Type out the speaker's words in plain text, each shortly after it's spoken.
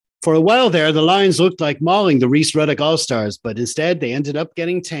For a while there, the Lions looked like mauling the Reese Ruddock All-Stars, but instead they ended up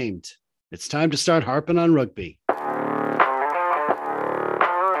getting tamed. It's time to start harping on rugby.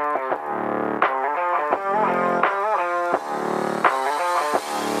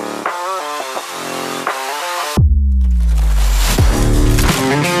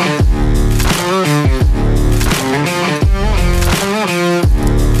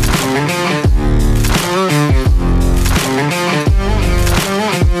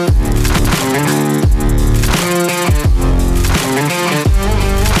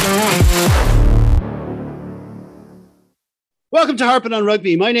 Welcome to Harping on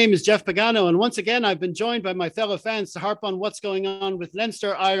Rugby. My name is Jeff Pagano, and once again, I've been joined by my fellow fans to harp on what's going on with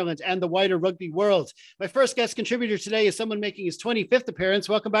Leinster, Ireland, and the wider rugby world. My first guest contributor today is someone making his 25th appearance.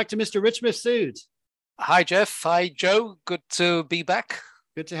 Welcome back to Mr. Rich Mifsud. Hi, Jeff. Hi, Joe. Good to be back.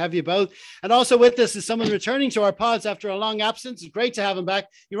 Good to have you both. And also with us is someone returning to our pods after a long absence. It's great to have him back.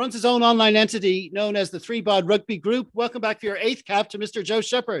 He runs his own online entity known as the Three Bod Rugby Group. Welcome back for your 8th cap to Mr. Joe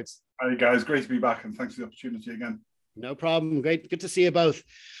Shepherd. Hi, guys. Great to be back, and thanks for the opportunity again. No problem. Great. Good to see you both.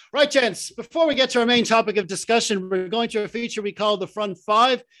 Right, gents, before we get to our main topic of discussion, we're going to a feature we call the Front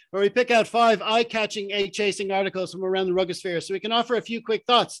Five, where we pick out 5 eye-catching, egg-chasing articles from around the rugosphere so we can offer a few quick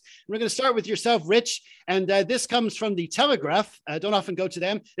thoughts. And we're going to start with yourself, Rich, and this comes from the Telegraph. Don't often go to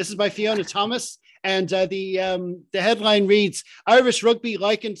them. This is by Fiona Thomas, and the headline reads, Irish rugby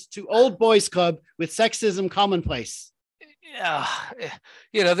likened to old boys club with sexism commonplace. Yeah,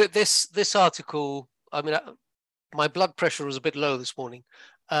 you know, this article, I mean, my blood pressure was a bit low this morning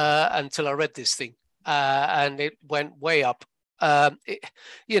until I read this thing, and it went way up.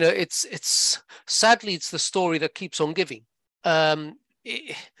 It's sadly it's the story that keeps on giving. It's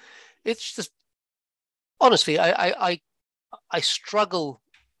just honestly, I struggle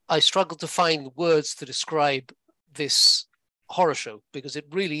to find words to describe this horror show, because it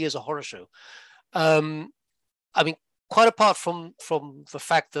really is a horror show. I mean, quite apart from the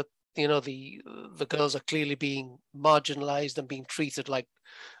fact that, you know, the girls are clearly being marginalized and being treated like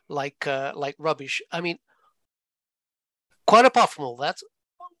rubbish. I mean, quite apart from all that,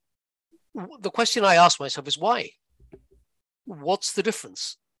 the question I ask myself is why? What's the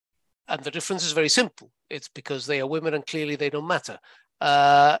difference? And the difference is very simple. It's because they are women and clearly they don't matter.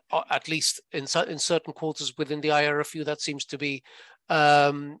 At least in certain quarters within the IRFU, that seems to be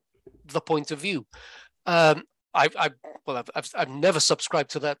the point of view. I've never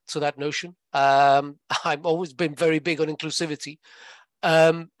subscribed to that notion. I've always been very big on inclusivity,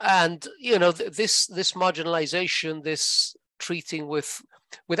 and you know, this marginalization, this treating with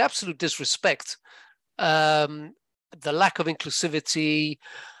absolute disrespect, the lack of inclusivity,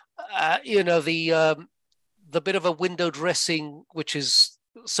 you know, the bit of a window dressing, which is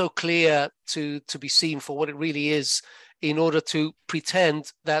so clear to be seen for what it really is, in order to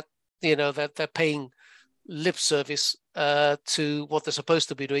pretend that, you know, that they're paying lip service to what they're supposed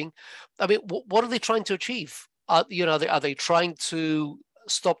to be doing. I mean, what are they trying to achieve? Are they trying to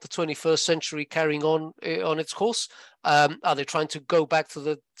stop the 21st century carrying on its course? Are they trying to go back to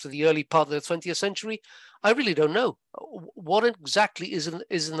the early part of the 20th century? I really don't know. What exactly is in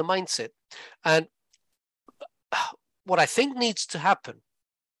the mindset? And what I think needs to happen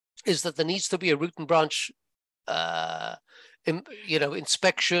is that there needs to be a root and branch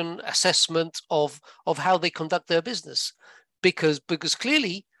inspection, assessment of how they conduct their business, because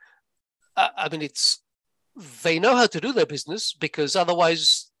clearly, I mean, they know how to do their business, because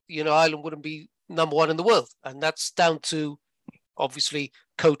otherwise, you know, Ireland wouldn't be number 1 in the world, and that's down to obviously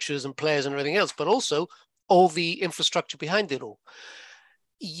coaches and players and everything else, but also all the infrastructure behind it all.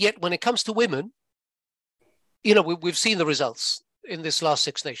 Yet when it comes to women, you know, we've seen the results in this last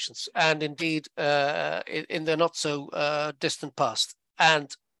Six Nations, and indeed in the not so distant past.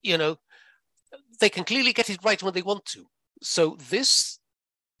 And, you know, they can clearly get it right when they want to. So this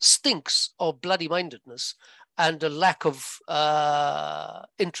stinks of bloody mindedness and a lack of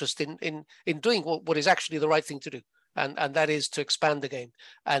interest in doing what is actually the right thing to do. And that is to expand the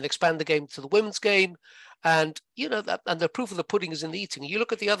game to the women's game. And, you know, that, and the proof of the pudding is in the eating. You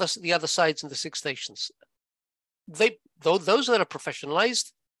look at the other sides in the Six Nations. Those that are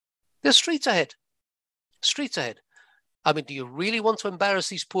professionalized, they're streets ahead. I mean, do you really want to embarrass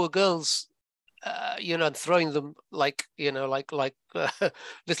these poor girls, you know, and throwing them like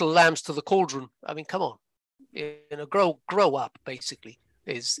little lambs to the cauldron? I mean, come on, you know, grow up, basically,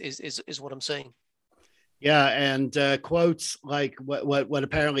 is what I'm saying. Yeah, and quotes like what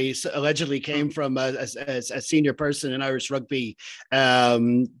apparently allegedly came from a senior person in Irish rugby,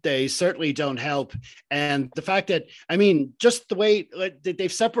 they certainly don't help. And the fact that, I mean, just the way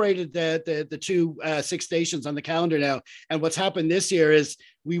they've separated the two Six Nations on the calendar now, and what's happened this year is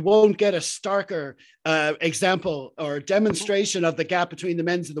we won't get a starker example or demonstration of the gap between the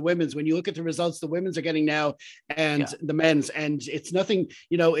men's and the women's. When you look at the results the women's are getting now and the men's, and it's nothing,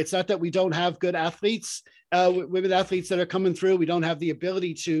 it's not that we don't have good athletes, women athletes that are coming through. We don't have the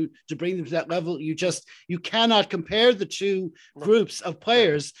ability to bring them to that level. You cannot compare the two groups of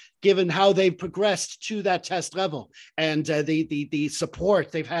players given how they've progressed to that test level and the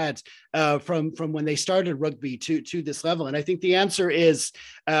support they've had from when they started rugby to this level. And I think the answer is,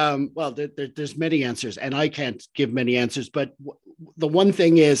 there's many answers, and I can't give many answers, but the one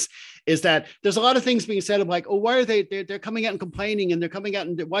thing is that there's a lot of things being said of like, oh, why are they're coming out and complaining, and they're coming out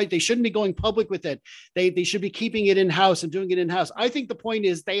and why they shouldn't be going public with it. They should be keeping it in-house and doing it in-house. I think the point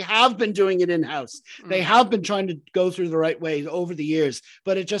is they have been doing it in-house. They have been trying to go through the right way over the years,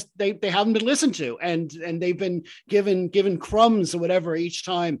 but it just, they haven't been listened to, and they've been given crumbs or whatever each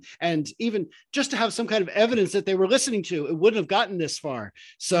time. And even just to have some kind of evidence that they were listening to, it wouldn't have gotten this far.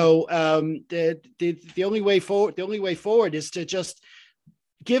 So the only way forward is to just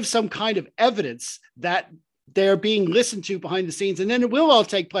give some kind of evidence that they're being listened to behind the scenes, and then it will all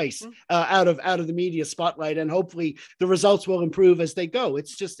take place out of the media spotlight, and hopefully the results will improve as they go.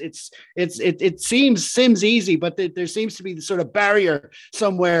 It's just it seems easy, but there seems to be the sort of barrier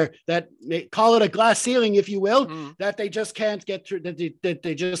somewhere that, call it a glass ceiling if you will, that they just can't get through, that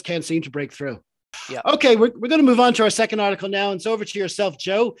they just can't seem to break through. Yeah. Okay, we're going to move on to our second article now, and it's over to yourself,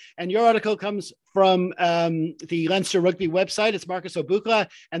 Joe. And your article comes from the Leinster Rugby website. It's Marcus O'Bukla,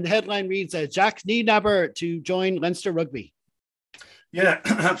 and the headline reads, Jack Nienaber to join Leinster Rugby. Yeah,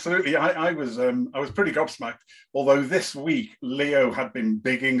 absolutely. I was pretty gobsmacked. Although this week Leo had been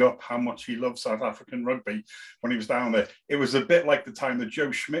bigging up how much he loves South African rugby when he was down there. It was a bit like the time that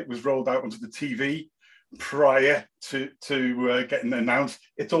Joe Schmidt was rolled out onto the TV prior to getting announced.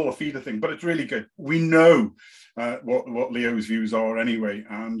 It's all a feeder thing, but it's really good. We know what Leo's views are anyway,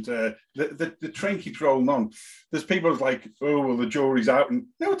 and the train keeps rolling on. There's people like, oh, well, the jury's out, and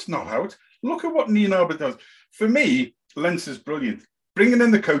no, it's not out. Look at what Nienaber does. For me, Leinster's brilliant. Bringing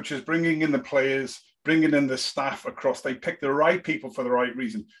in the coaches, bringing in the players, bringing in the staff across. They pick the right people for the right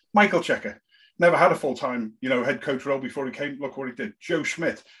reason. Michael Checker never had a full-time, head coach role before he came. Look what he did. Joe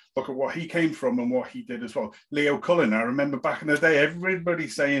Schmidt, look at what he came from and what he did as well. Leo Cullen, I remember back in the day, everybody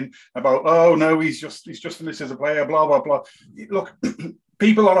saying about, oh no, he's just finished as a player, blah, blah, blah. Look,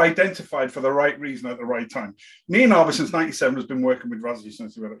 people are identified for the right reason at the right time. Nienaber since 97 has been working with Razzie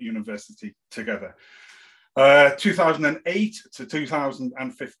since we were at university together. 2008 to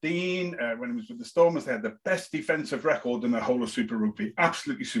 2015, when he was with the Stormers, they had the best defensive record in the whole of Super Rugby.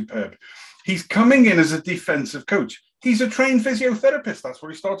 Absolutely superb. He's coming in as a defensive coach. He's a trained physiotherapist. That's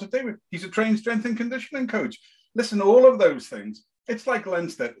what he started doing. He's a trained strength and conditioning coach. Listen, all of those things. It's like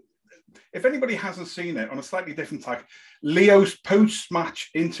Leinster. If anybody hasn't seen it, on a slightly different tack, Leo's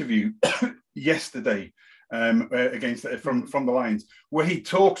post-match interview yesterday against from the Lions, where he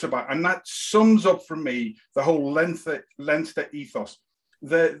talks about, and that sums up for me the whole Leinster ethos.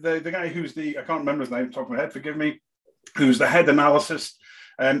 The guy who's I can't remember his name, top of my head, forgive me, who's the head analyst,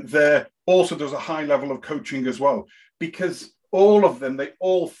 there also does a high level of coaching as well, because all of them, they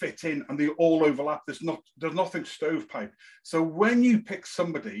all fit in and they all overlap. There's nothing stovepipe. So when you pick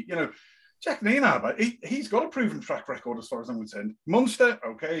somebody, Jack Nienaber, he's got a proven track record as far as I'm concerned. Munster,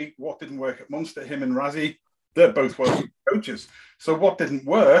 okay, what didn't work at Munster? Him and Razzie, they're both well coaches. So what didn't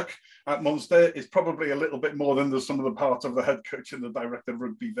work at Munster is probably a little bit more than the sum of the parts of the head coach and the director of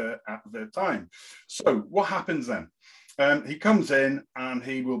rugby there at the time. So what happens then? He comes in and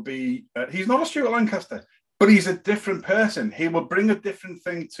he will be, he's not a Stuart Lancaster, but he's a different person. He will bring a different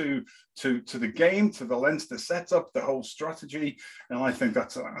thing to the game, to the Leinster setup, the whole strategy. And I think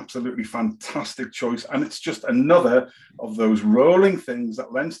that's an absolutely fantastic choice. And it's just another of those rolling things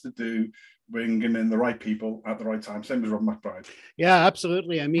that Leinster do, bringing in the right people at the right time. Same as Rob McBride. Yeah,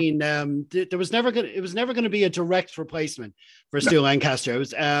 absolutely. I mean, it was never going to be a direct replacement for Stu Lancaster. It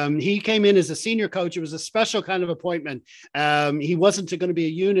was, he came in as a senior coach. It was a special kind of appointment. He wasn't going to be a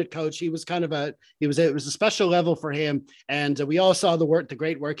unit coach. He was it was a special level for him. And we all saw the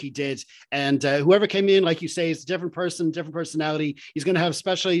great work he did. And whoever came in, like you say, is a different person, different personality. He's going to have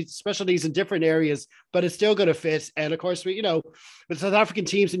specialties in different areas, but it's still going to fit. And of course, with South African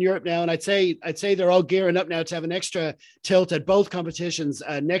teams in Europe now, and I'd say they're all gearing up now to have an extra tilt at both competitions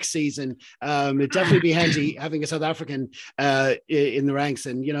next season. It'd definitely be handy having a South African in the ranks,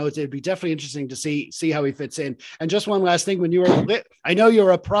 and it'd be definitely interesting to see how he fits in. And just one last thing, I know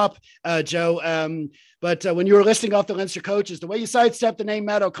you're a prop, Joe, but when you were listing off the Leinster coaches, the way you sidestepped the name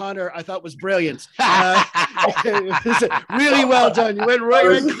Matt O'Connor, I thought was brilliant. It was really well done. You went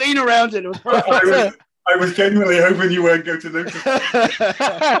right clean around it. It was perfect. I was genuinely hoping you weren't going to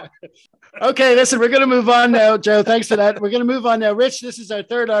notice. Okay, listen, we're going to move on now, Joe. Thanks for that. We're going to move on now. Rich, this is our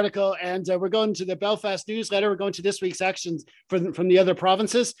third article, and we're going to the Belfast newsletter. We're going to this week's actions from the other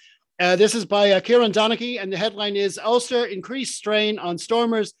provinces. This is by Kieran Donaghy, and the headline is Ulster increased strain on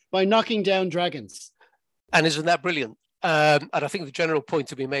Stormers by knocking down Dragons. And isn't that brilliant? And I think the general point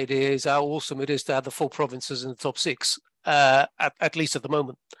to be made is how awesome it is to have the 4 provinces in the top 6, at least at the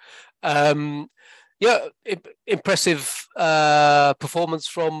moment. Impressive performance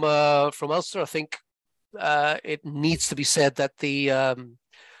from Ulster. I think it needs to be said that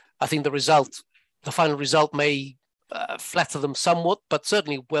I think the final result may flatter them somewhat, but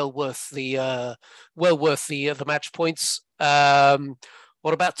certainly well worth the match points.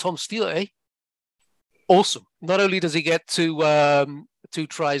 What about Tom Steele? Eh? Awesome. Not only does he get 2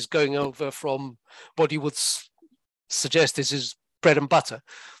 tries going over from what you would suggest is his bread and butter,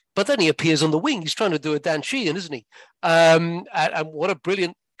 but then he appears on the wing. He's trying to do a Dan Sheehan, isn't he? And what a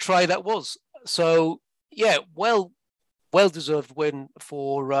brilliant try that was. So yeah, well deserved win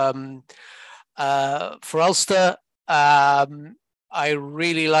for Ulster. I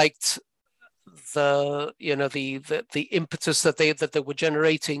really liked the impetus that they were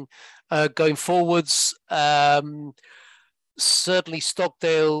generating going forwards. Certainly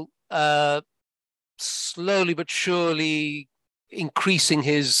Stockdale slowly but surely increasing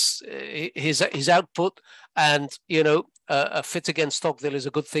his output, and a fit against Stockdale is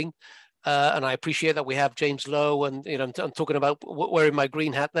a good thing. And I appreciate that we have James Lowe, and I'm talking about wearing my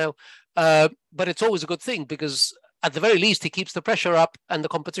green hat now. But it's always a good thing because at the very least he keeps the pressure up and the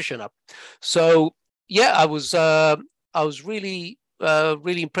competition up. So yeah, I was really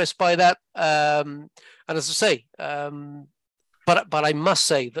impressed by that. And as I say, but I must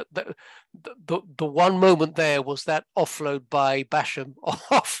say that the one moment there was that offload by Basham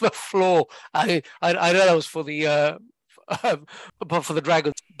off the floor. I know that was for the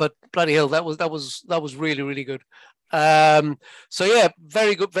Dragons, but bloody hell, that was really, really good. So yeah,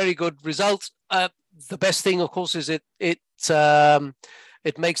 very good result. The best thing, of course, is it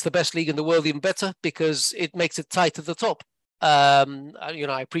makes the best league in the world even better because it makes it tight at the top.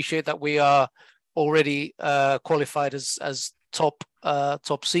 I appreciate that we are already qualified as top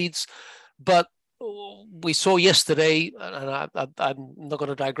seeds, but we saw yesterday, and I'm not going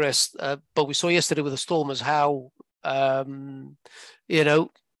to digress, but we saw yesterday with the Stormers how they're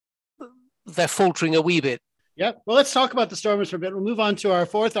faltering a wee bit. Yeah, well, let's talk about the Stormers for a bit. We'll move on to our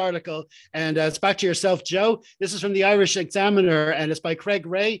 4th article, and it's back to yourself, Joe. This is from the Irish Examiner, and it's by Craig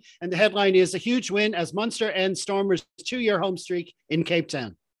Ray, and the headline is A Huge Win as Munster ends Stormers' 2-year home streak in Cape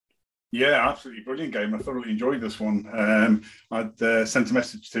Town. Yeah, absolutely brilliant game. I thoroughly enjoyed this one. I'd sent a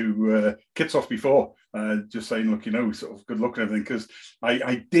message to Kitsoff before, just saying, look, sort of good luck and everything, because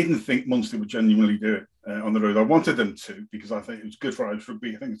I didn't think Munster would genuinely do it on the road. I wanted them to, because I think it was good for Irish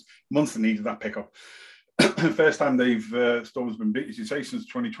rugby. I think Munster needed that pickup. First time they've Stormers been beat, as you say, since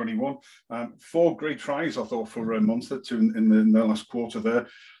 2021. 4 great tries, I thought, for Munster, 2 in the last quarter there.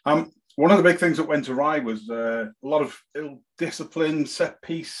 One of the big things that went awry was a lot of ill-discipline, set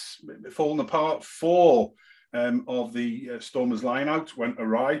piece falling apart. 4 of the Stormers line-out went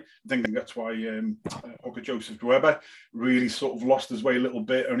awry. I think that's why Hooker Joseph Weber really sort of lost his way a little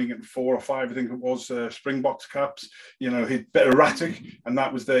bit, only getting 4 or 5, I think it was, Springboks caps. He's a bit erratic, and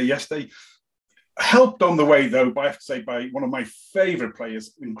that was there yesterday. Helped on the way, though, I have to say, by one of my favourite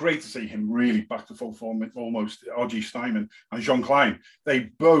players, and great to see him really back to full form, almost, R.G. Steinman and Jean Klein.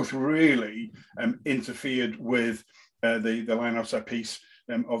 They both really interfered with the line-out set piece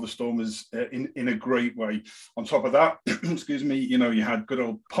of the Stormers in a great way. On top of that, excuse me, you had good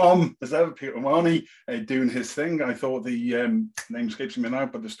old Pom, as ever, Peter O'Mahony, doing his thing. I thought the name escapes me now,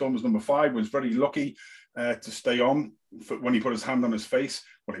 but the Stormers number 5 was very lucky to stay on when he put his hand on his face.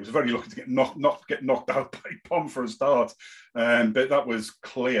 Well, he was very lucky to get knocked out by Pom for a start, but that was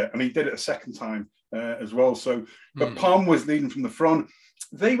clear, and he did it a second time as well. So, but Pom was leading from the front.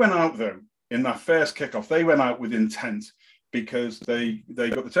 They went out though in that first kickoff. They went out with intent because they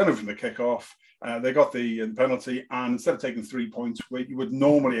got the turnover from the kickoff. They got the penalty, and instead of taking 3 points, where you would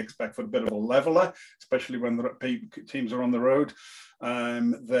normally expect for a bit of a leveler, especially when the teams are on the road,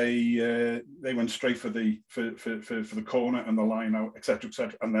 they went straight for the corner and the line out,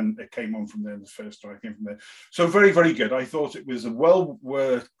 etc., and then it came on from there. The first strike came from there. So very, very good. I thought it was a well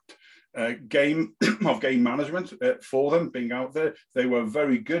worked game of game management for them being out there. They were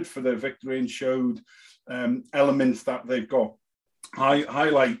very good for their victory and showed elements that they've got.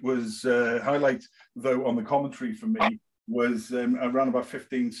 Highlight though on the commentary for me was around about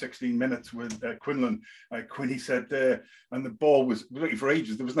 15, 16 minutes with Quinlan. Quinny said, and the ball was looking for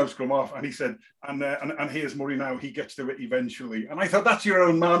ages. There was no scrum off. And he said, and here's Murray now. He gets to it eventually. And I thought, that's your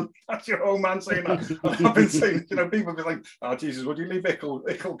own man. That's your own man saying that. And I've been saying, people be like, oh, Jesus, would you leave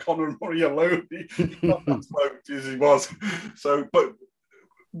Ickle, Connor and Murray alone? He's not that slow as he was. So, but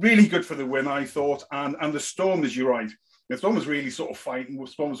really good for the win, I thought. And the Storm, as you're right, the Storm was really sort of fighting.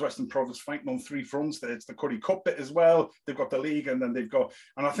 Storm's Western Province fighting on three fronts. It's the Currie Cup bit as well. They've got the league, and then they've got,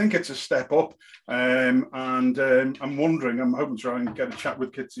 and I think it's a step up. I'm wondering, I'm hoping to try and get a chat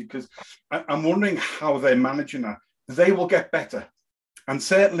with Kitsy, because I'm wondering how they're managing that. They will get better. And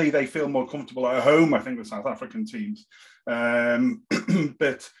certainly they feel more comfortable at home, I think, the South African teams.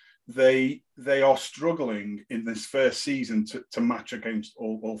 But they are struggling in this first season to match against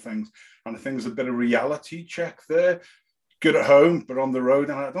all things. And I think there's a bit of reality check there. Good at home, but on the road.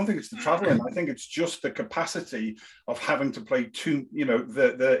 And I don't think it's the travelling. I think it's just the capacity of having to play two,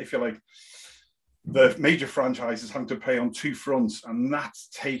 the if you like, the major franchises having to play on two fronts, and that's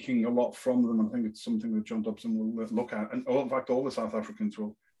taking a lot from them. I think it's something that John Dobson will look at. And in fact, all the South Africans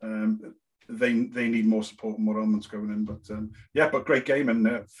will. They need more support and more elements going in. But but great game,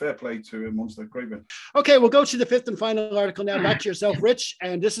 and fair play to Munster. Great win. Okay, we'll go to the fifth and final article now. Back to yourself, Rich.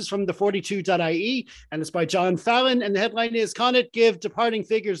 And this is from the 42.ie, and it's by John Fallon. And the headline is, Connacht give departing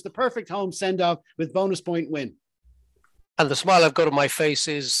figures the perfect home send-off with bonus point win. And the smile I've got on my face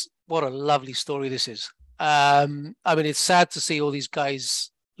is, what a lovely story this is. I mean, it's sad to see all these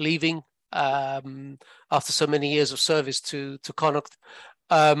guys leaving after so many years of service to Connacht.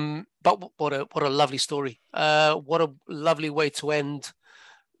 But what a lovely story. What a lovely way to end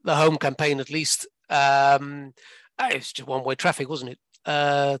the home campaign, at least. It's just one-way traffic, wasn't it?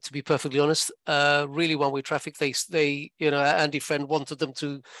 To be perfectly honest, really one-way traffic. They Andy Friend wanted them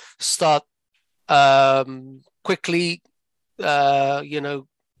to start quickly,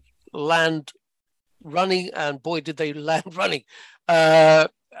 land running, and boy, did they land running. Bonus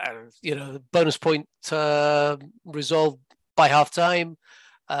point resolved by half time.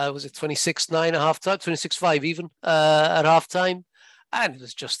 Was it 26-9 at half time, 26-5 even at half time? And it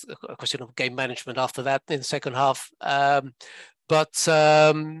was just a question of game management after that in the second half. An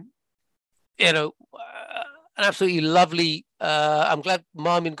absolutely lovely. I'm glad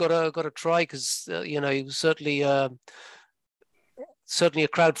Marmin got a try, because he was certainly a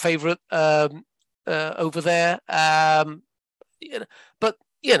crowd favourite over there. But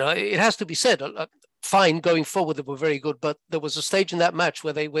it has to be said. Fine, going forward, they were very good, but there was a stage in that match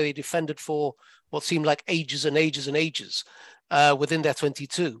where they defended for what seemed like ages and ages and ages within their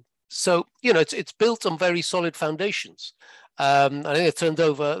 22. So it's built on very solid foundations. I think they turned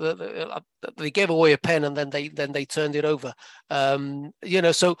over. They gave away a pen, and then they turned it over.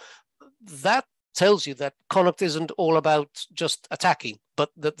 So that tells you that Connacht isn't all about just attacking,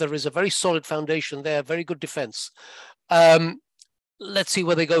 but that there is a very solid foundation there, very good defense. Let's see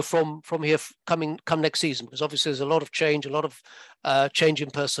where they go from here come next season, because obviously there's a lot of change, a lot of change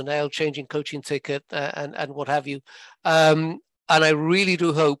in personnel, change in coaching ticket, and what have you. And I really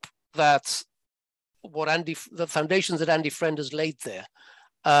do hope that the foundations that Andy Friend has laid there,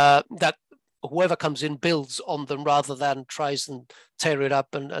 that whoever comes in builds on them rather than tries and tear it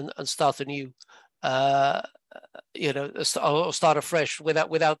up and start anew. Or start afresh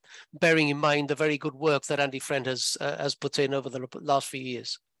without bearing in mind the very good work that Andy Friend has put in over the last few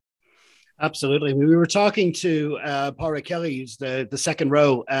years. Absolutely. We were talking to Pádraig Kelly, who's the second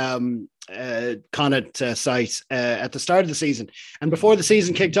row Connacht site at the start of the season. And before the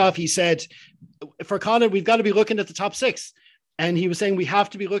season kicked off, he said, for Connacht, we've got to be looking at the top six. And he was saying we have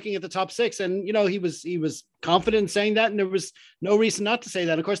to be looking at the top six. And, he was confident in saying that. And there was no reason not to say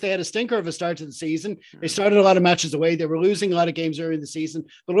that. Of course, they had a stinker of a start to the season. They started a lot of matches away. They were losing a lot of games early in the season.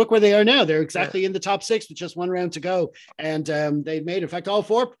 But look where they are now. They're exactly in the top six with just one round to go. And they've made, in fact, all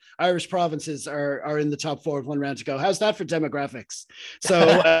four Irish provinces are in the top four with one round to go. How's that for demographics?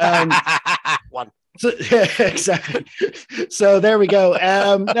 So one. So, yeah, exactly. So there we go.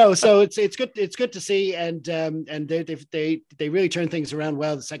 So it's good. It's good to see, and they really turned things around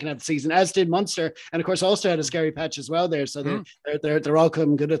well the second half of the season, as did Munster, and of course Ulster had a scary patch as well there. So they're all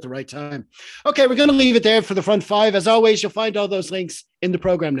coming good at the right time. Okay, we're going to leave it there for the front five. As always, you'll find all those links in the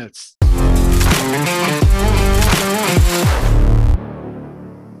program notes.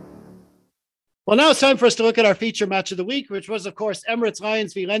 Well, now it's time for us to look at our feature match of the week, which was, of course, Emirates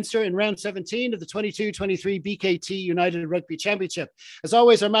Lions v Leinster in round 17 of the 22-23 BKT United Rugby Championship. As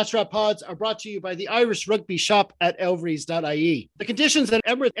always, our match wrap pods are brought to you by the Irish Rugby Shop at elveries.ie. The conditions at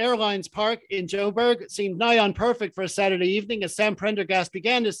Emirates Airlines Park in Joburg seemed nigh on perfect for a Saturday evening as Sam Prendergast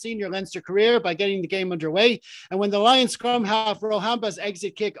began his senior Leinster career by getting the game underway. And when the Lions scrum half Rohamba's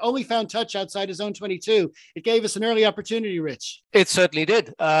exit kick only found touch outside his own 22, it gave us an early opportunity, Rich. It certainly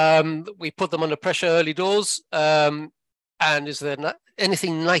did. We put them under pressure early doors. And is there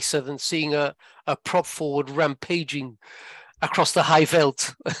anything nicer than seeing a prop forward rampaging across the high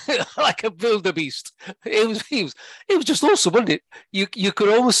veld like a wildebeest? It was just awesome, wasn't it? You could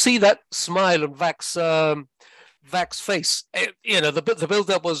almost see that smile on Vac's face. The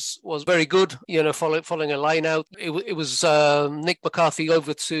build-up was very good. Following a line out, it was Nick McCarthy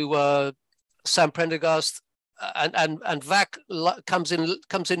over to Sam Prendergast. And Vac comes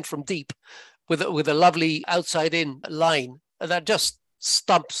in from deep with a lovely outside in line that just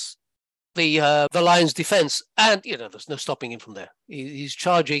stumps the Lions defense, and there's no stopping him from there. He's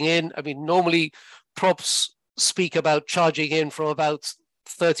charging in. I mean, normally props speak about charging in from about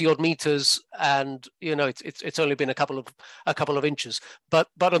 30 odd meters, and it's only been a couple of inches. But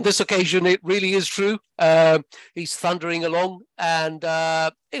on this occasion, it really is true. He's thundering along, and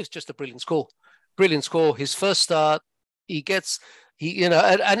it was just a brilliant score. Brilliant score. His first start,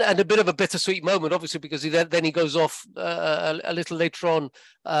 and a bit of a bittersweet moment, obviously, because then he goes off a little later on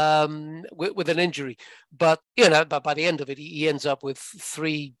with an injury. But by the end of it, he ends up with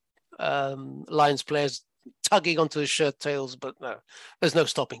three Lions players tugging onto his shirt tails, but no, there's no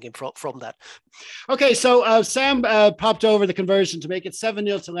stopping him from that. Okay, so Sam popped over the conversion to make it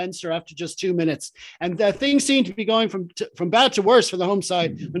 7-0 to Leinster after just 2 minutes. And things seemed to be going from bad to worse for the home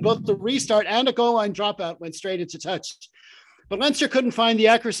side when both the restart and a goal line dropout went straight into touch. But Leinster couldn't find the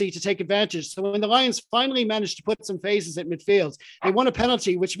accuracy to take advantage. So when the Lions finally managed to put some phases at midfield, they won a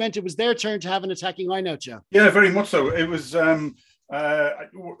penalty, which meant it was their turn to have an attacking line-out, Joe. Yeah, very much so. It was...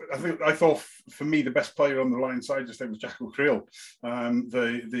 I thought for me the best player on the Lions side just then was Jack O'Creel,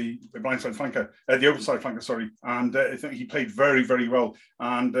 the blindside flanker, the open side flanker, sorry, and I think he played very, very well,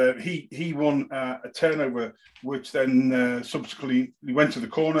 and he won a turnover, which then subsequently he went to the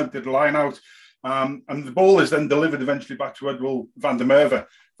corner, did a line out, and the ball is then delivered eventually back to Edward van der Merwe.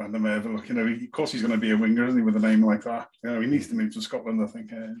 Van der Merwe, look, of course he's going to be a winger, isn't he, with a name like that? He needs to move to Scotland, I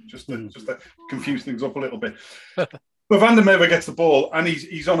think, just to confuse things up a little bit. But Van der Merwe gets the ball and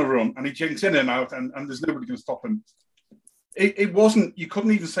he's on a run and he jinks in and out and there's nobody going to stop him. It wasn't, you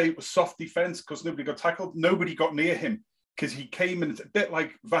couldn't even say it was soft defence because nobody got tackled. Nobody got near him because he came in, it's a bit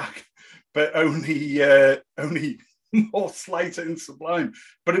like Vac, but only more slight and sublime.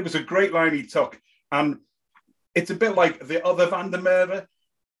 But it was a great line he took. And it's a bit like the other Van der Merwe.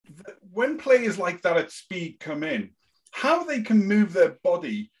 When players like that at speed come in, how they can move their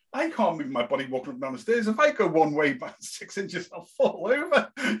body, I can't move my body walking up and down the stairs. If I go one way by 6 inches, I'll fall over.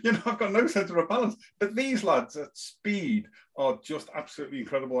 I've got no centre of balance. But these lads at speed are just absolutely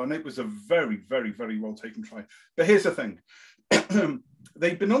incredible. And it was a very, very, very well taken try. But here's the thing.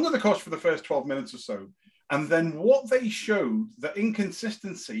 They've been under the cosh for the first 12 minutes or so. And then what they showed, the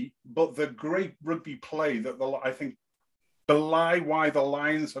inconsistency, but the great rugby play that I think belie why the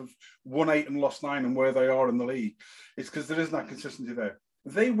Lions have won 8 and lost 9 and where they are in the league, it's because there isn't that consistency there.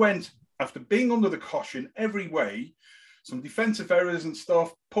 They went, after being under the cosh in every way, some defensive errors and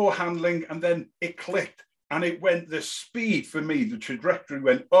stuff, poor handling, and then it clicked. And it went, the speed for me, the trajectory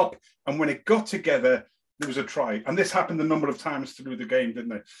went up. And when it got together, there was a try. And this happened a number of times through the game,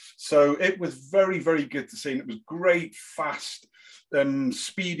 didn't it? So it was very, very good to see. And it was great, fast,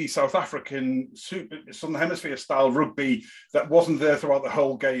 speedy South African, Southern Hemisphere style rugby that wasn't there throughout the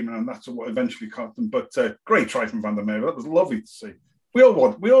whole game. And that's what eventually caught them. But great try from Van der Merwe. That was lovely to see. We all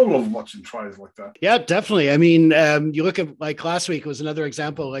love watching tries like that. Yeah, definitely. I mean, you look at like last week was another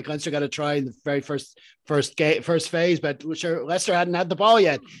example. Like Leinster got a try in the very first phase, but sure, Leicester hadn't had the ball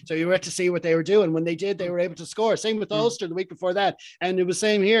yet, so you were to see what they were doing. When they did, they were able to score. Same with Ulster the week before that, and it was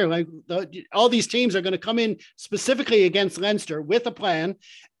same here. Like all these teams are going to come in specifically against Leinster with a plan.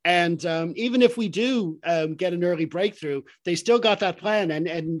 And even if we do get an early breakthrough, they still got that plan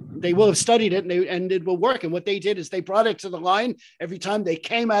and they will have studied it and it will work. And what they did is they brought it to the line. Every time they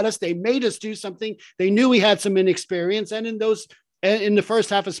came at us, they made us do something. They knew we had some inexperience. And in those in the first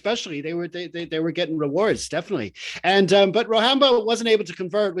half, especially. They were getting rewards, definitely. And but Rohamba wasn't able to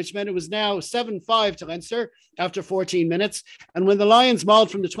convert, which meant it was now 7-5 to Leinster after 14 minutes. And when the Lions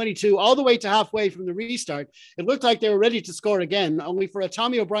mauled from the 22 all the way to halfway from the restart, it looked like they were ready to score again, only for a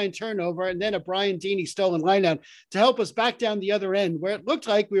Tommy O'Brien turnover and then a Brian Deeney stolen lineout to help us back down the other end, where it looked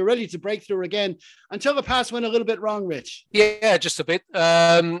like we were ready to break through again until the pass went a little bit wrong, Rich. Yeah, just a bit.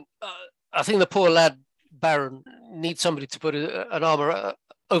 I think the poor lad Barron needs somebody to put an arm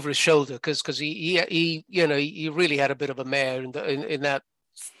over his shoulder, because he really had a bit of a mare in that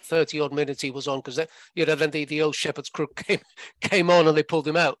 30 odd minutes he was on, because then the old shepherd's crook came on and they pulled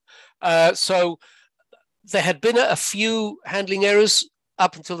him out. So there had been a few handling errors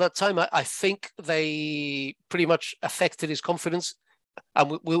up until that time. I think they pretty much affected his confidence,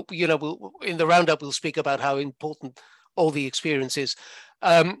 and we'll in the roundup we'll speak about how important all the experience is.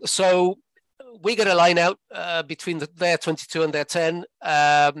 So we get a line out between their 22 and their 10.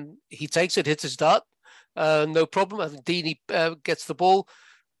 He takes it, hits his dart, no problem. I think Deeney gets the ball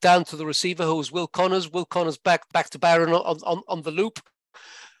down to the receiver, who was Will Connors. Will Connors back to Barron on the loop.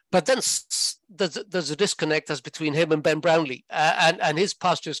 But then there's a disconnect as between him and Ben Brownlee, and his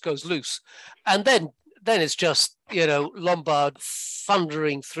pass just goes loose. And then it's just, Lombard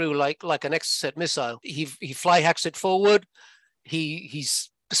thundering through like an Exocet missile. He fly hacks it forward. He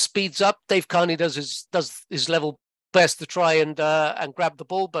speeds up. Dave Carney does his level best to try and grab the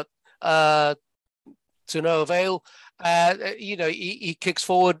ball, but to no avail. He kicks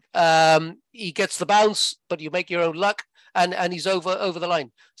forward. He gets the bounce, but you make your own luck, and he's over the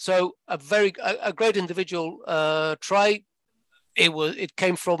line. So a great individual try. It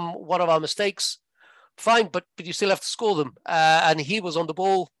came from one of our mistakes. Fine, but you still have to score them. And he was on the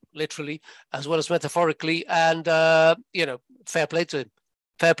ball, literally, as well as metaphorically. And, fair play to him.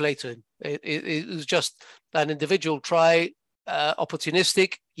 Fair play to him. It was just an individual try,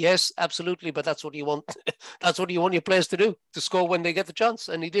 opportunistic. Yes, absolutely. But that's what you want. That's what you want your players to do, to score when they get the chance.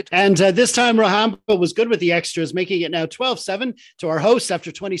 And he did. And this time, Rohamba was good with the extras, making it now 12-7 to our hosts after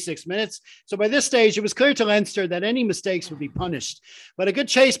 26 minutes. So by this stage, it was clear to Leinster that any mistakes would be punished. But a good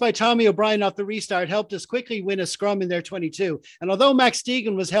chase by Tommy O'Brien off the restart helped us quickly win a scrum in their 22. And although Max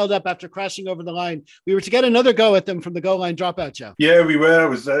Deegan was held up after crashing over the line, we were to get another go at them from the goal line dropout, Joe. Yeah, we were. It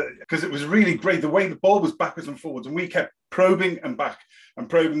was because it was really great the way the ball was backwards and forwards, and we kept probing and back and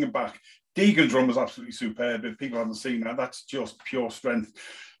probing and back. Deegan's run was absolutely superb. If people haven't seen that, that's just pure strength.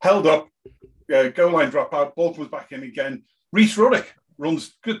 Held up, goal line dropout, ball comes back in again. Rhys Ruddock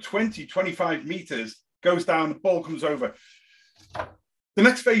runs good 20, 25 metres, goes down, the ball comes over. The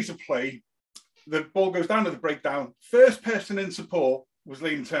next phase of play, the ball goes down to the breakdown. First person in support was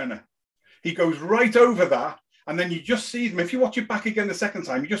Liam Turner. He goes right over that, and then you just see him. If you watch it back again the second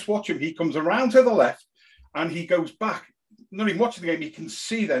time, you just watch him. He comes around to the left, and he goes back. Not even watching the game, he can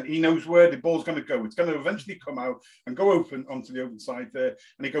see then, he knows where the ball's going to go. It's going to eventually come out and go open onto the open side there.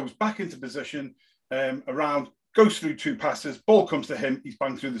 And he goes back into position, around, goes through two passes, ball comes to him, he's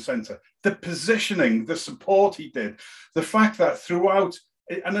banged through the centre. The positioning, the support he did, the fact that throughout,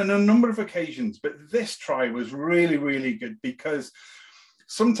 and on a number of occasions, but this try was really, really good, because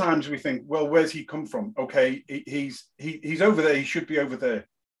sometimes we think, well, where's he come from? Okay, he's over there, he should be over there.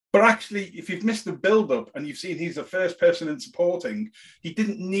 But actually, if you've missed the build-up and you've seen he's the first person in supporting, he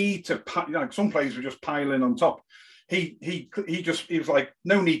didn't need to, like some players were just piling on top. He was like,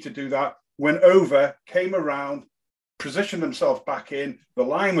 no need to do that. Went over, came around, positioned himself back in, the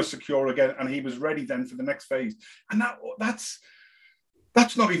line was secure again, and he was ready then for the next phase. And that's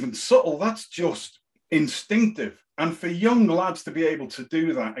not even subtle, that's just instinctive. And for young lads to be able to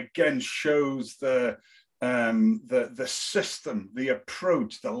do that, again, shows the system, the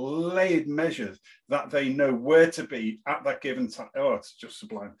approach, the layered measures that they know where to be at that given time. Oh, it's just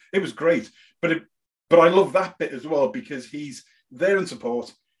sublime. It was great. But I love that bit as well, because he's there in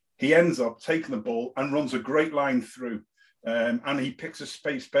support. He ends up taking the ball and runs a great line through. And he picks his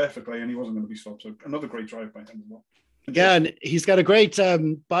space perfectly, and he wasn't going to be stopped. So another great drive by him as well. Yeah, and he's got a great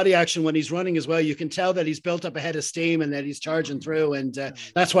body action when he's running as well. You can tell that he's built up a head of steam and that he's charging through, and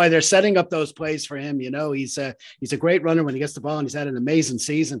that's why they're setting up those plays for him. He's a great runner when he gets the ball, and he's had an amazing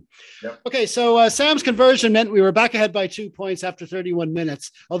season. Yep. Okay, so Sam's conversion meant we were back ahead by 2 points after 31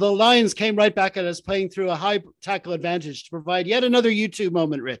 minutes, although Lions came right back at us, playing through a high tackle advantage to provide yet another U2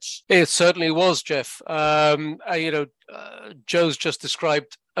 moment, Rich. It certainly was, Jeff. Joe's just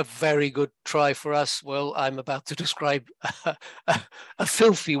described a very good try for us. Well, I'm about to describe a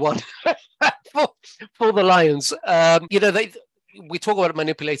filthy one for the Lions. We talk about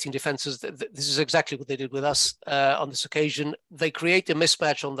manipulating defenses. This is exactly what they did with us on this occasion. They create a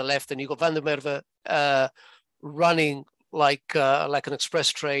mismatch on the left, and you've got Van der Merwe running like an express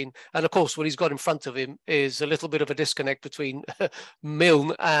train. And of course, what he's got in front of him is a little bit of a disconnect between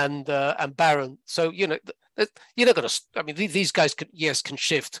Milne and Barron. So you're not going to. I mean, these guys can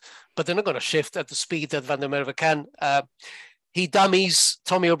shift, but they're not going to shift at the speed that Van der Merwe can. He dummies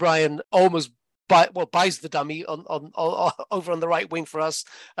Tommy O'Brien almost. Buys the dummy on over on the right wing for us.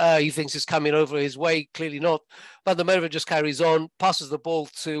 He thinks it's coming over his way. Clearly not. Van der Merwe just carries on, passes the ball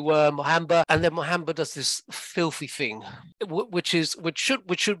to Mohamba, and then Mohamba does this filthy thing, which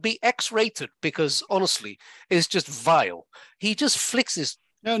should be X-rated, because honestly, it's just vile. He just flicks his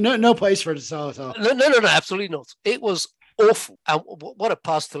no place for it at all. No, absolutely not. It was awful. And what a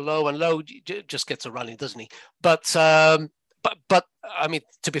pass to Lowe, and Lowe just gets a running, doesn't he? But I mean,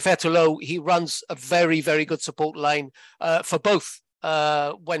 to be fair to Lowe, he runs a very, very good support line for both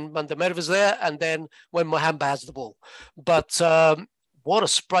when Van der Merwe is there and then when Mohamba has the ball. But what a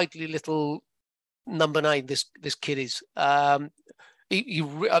sprightly little number 9 this kid is. I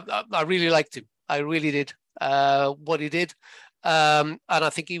really liked him. I really did what he did. And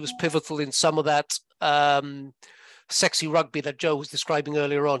I think he was pivotal in some of that sexy rugby that Joe was describing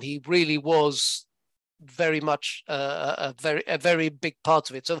earlier on. He really was very much a very big part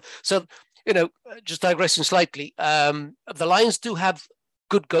of it. So just digressing slightly, the Lions do have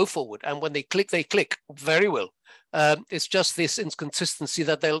good go forward, and when they click very well. It's just this inconsistency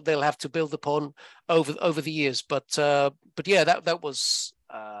that they'll have to build upon over the years. But yeah, that was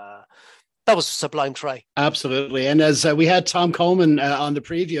a sublime try. Absolutely. And as we had Tom Coleman on the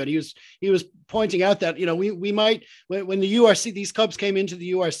preview, and he was pointing out that, we might, when the URC, these clubs came into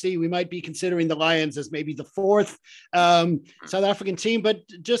the URC, we might be considering the Lions as maybe the 4th South African team. But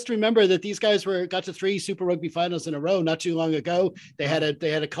just remember that these guys got to 3 Super Rugby finals in a row not too long ago. They had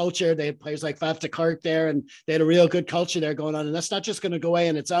a culture. They had players like Faf de Klerk there, and they had a real good culture there going on. And that's not just going to go away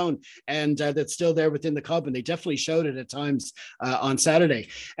on its own. And that's still there within the club. And they definitely showed it at times on Saturday.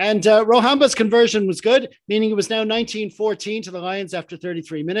 And Rohamba's conversion was good, meaning it was now 19-14 to the Lions after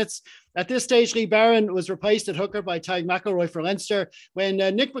 33 minutes. At this stage, Lee Barron was replaced at hooker by Tadhg McElroy for Leinster. When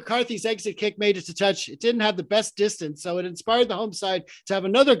Nick McCarthy's exit kick made it to touch, it didn't have the best distance, so it inspired the home side to have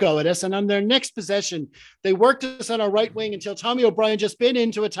another go at us. And on their next possession, they worked us on our right wing until Tommy O'Brien just bit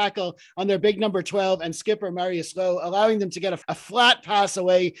into a tackle on their big number 12 and skipper Marius Lowe, allowing them to get a flat pass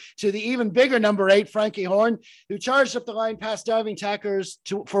away to the even bigger number 8, Frankie Horn, who charged up the line past diving tacklers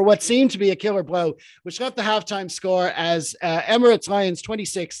for what seemed to be a killer blow, which left the halftime score as Emirates Lions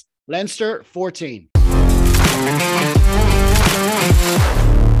 26, Leinster 14.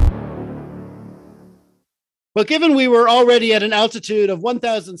 Well, given we were already at an altitude of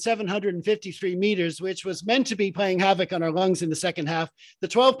 1,753 meters, which was meant to be playing havoc on our lungs in the second half, the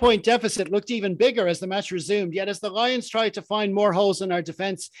 12-point deficit looked even bigger as the match resumed. Yet as the Lions tried to find more holes in our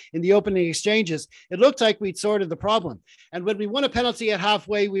defense in the opening exchanges, it looked like we'd sorted the problem. And when we won a penalty at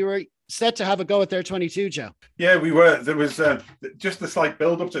halfway, we were set to have a go at their 22, Joe. Yeah, we were. There was just a slight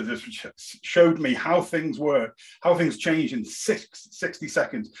build up to this, which showed me how things work, how things change in 60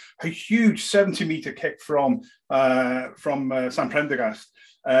 seconds. A huge 70-meter kick from Sam Prendergast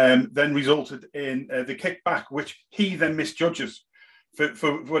then resulted in the kick back, which he then misjudges.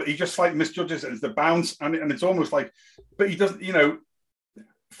 For what he just slightly misjudges as the bounce, and it's almost like, but he doesn't,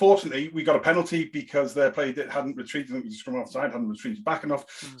 fortunately, we got a penalty because their play hadn't retreated. It was just from offside, hadn't retreated back enough.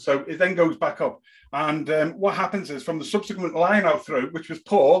 So it then goes back up. And what happens is from the subsequent line-out throw, which was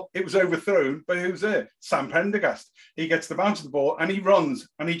poor, it was overthrown by who's there? Sam Prendergast. He gets the bounce of the ball and he runs,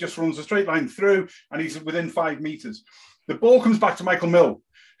 and he just runs a straight line through, and he's within 5 meters. The ball comes back to Michael Mill,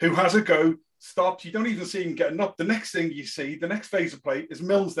 who has a go, stopped. You don't even see him getting up. The next thing you see, the next phase of play is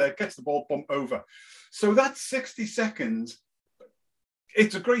Mills there, gets the ball bumped over. So that's 60 seconds.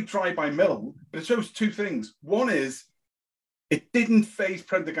 It's a great try by Mill, but it shows 2 things. One is it didn't phase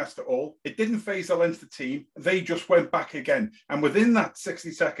Prendergast at all. It didn't phase the Leinster team. They just went back again. And within that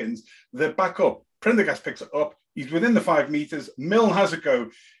 60 seconds, they're back up. Prendergast picks it up. He's within the 5 meters. Mill has a go.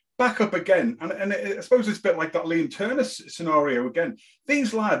 Back up again. And I suppose it's a bit like that Liam Turner scenario again.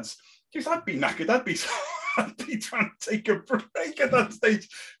 These lads, geez, I'd be knackered. I'd be trying to take a break at that stage.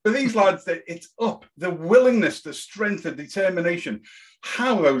 But these lads, it's up. The willingness, the strength, the determination.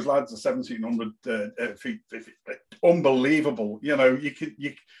 How those lads are 1,700 feet, unbelievable.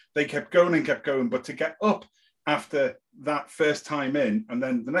 They kept going and kept going. But to get up after that first time in, and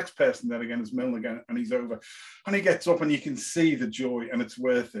then the next person there again is Milne again, and he's over. And he gets up and you can see the joy, and it's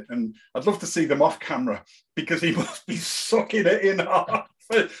worth it. And I'd love to see them off camera because he must be sucking it in hard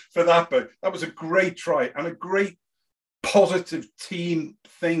for that. But that was a great try and a great positive team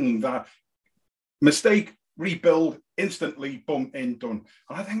thing. That mistake, rebuild, instantly, boom, in, done.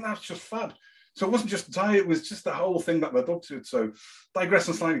 And I think that's just fab. So it wasn't just the tie; it was just the whole thing that led up to it. So,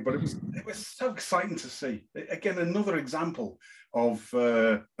 digressing slightly, but it was so exciting to see. Again, another example of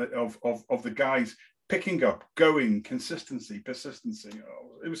the guys picking up, going, consistency, persistency.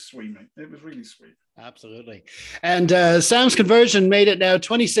 Oh, it was sweet, mate. It was really sweet. Absolutely. And Sam's conversion made it now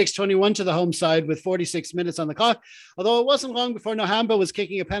 26-21 to the home side with 46 minutes on the clock, although it wasn't long before Nohamba was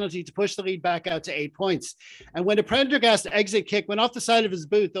kicking a penalty to push the lead back out to 8 points. And when the Prendergast exit kick went off the side of his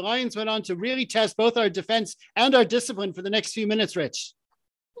boot, the Lions went on to really test both our defense and our discipline for the next few minutes, Rich.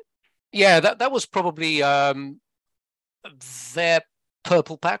 Yeah, that was probably their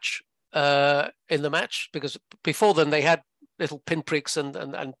purple patch in the match, because before then they had little pinpricks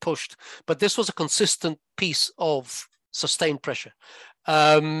and pushed, but this was a consistent piece of sustained pressure.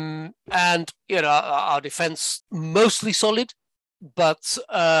 And our defense mostly solid, but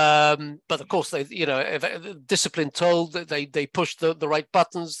of course they, discipline told that they pushed the right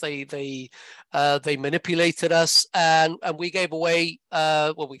buttons, they manipulated us, and we gave away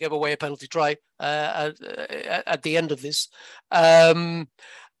a penalty try at the end of this, and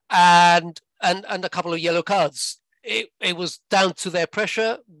a couple of yellow cards. It was down to their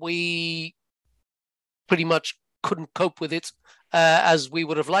pressure. We pretty much couldn't cope with it as we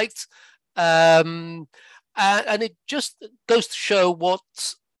would have liked. And it just goes to show what,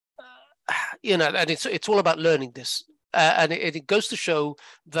 and it's all about learning this. And it goes to show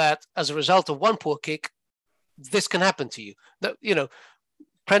that as a result of one poor kick, this can happen to you. That,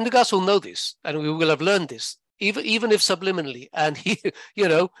 Prendergast will know this, and we will have learned this, even if subliminally. And he,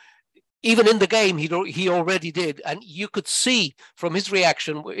 even in the game, he already did. And you could see from his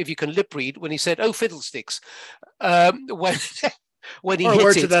reaction, if you can lip read, when he said, "Oh, fiddlesticks," when he or hit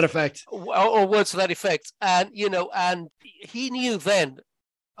words it, to that effect. or words to that effect. And, and he knew then,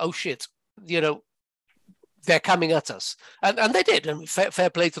 oh, shit, they're coming at us. And they did. And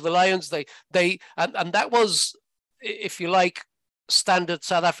fair play to the Lions. And that was, if you like, standard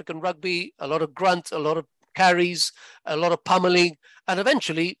South African rugby, a lot of grunt, a lot of carries, a lot of pummeling, and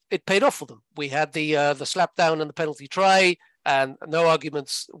eventually it paid off for them. We had the slap down and the penalty try, and no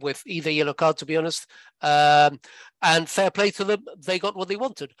arguments with either yellow card, to be honest. And fair play to them, they got what they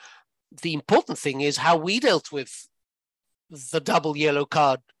wanted. The important thing is how we dealt with the double yellow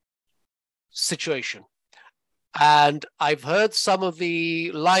card situation. And I've heard some of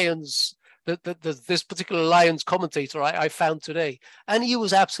the Lions, this particular Lions commentator I found today, and he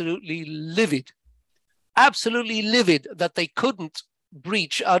was absolutely livid that they couldn't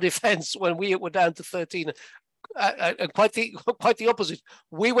breach our defense when we were down to 13. And quite the opposite.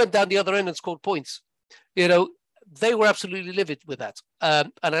 We went down the other end and scored points. They were absolutely livid with that.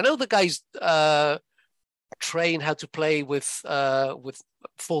 And I know the guys train how to play with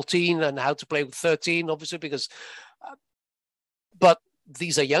 14 and how to play with 13, obviously, but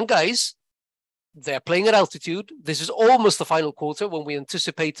these are young guys. They're playing at altitude. This is almost the final quarter when we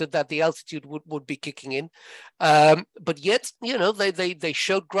anticipated that the altitude would be kicking in. But yet, they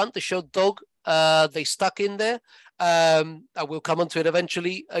showed grunt, they showed dog, they stuck in there. I will come onto it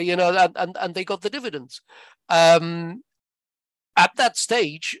eventually, and they got the dividends. At that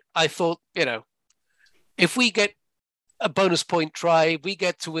stage, I thought, if we get a bonus point try, we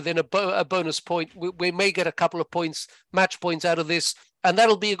get to within a bonus point, we may get a couple of points, match points out of this, and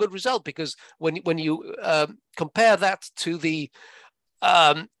that'll be a good result, because when you compare that to the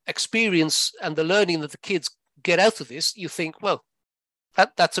experience and the learning that the kids get out of this, you think, well,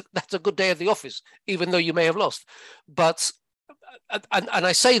 that's a good day at the office, even though you may have lost. But and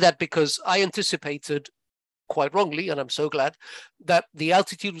I say that because I anticipated, quite wrongly, and I'm so glad, that the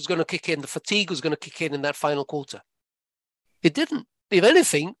altitude was going to kick in, the fatigue was going to kick in that final quarter. It didn't. If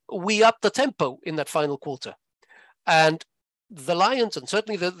anything, we upped the tempo in that final quarter. And the Lions, and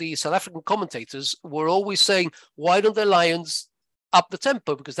certainly the South African commentators, were always saying, why don't the Lions up the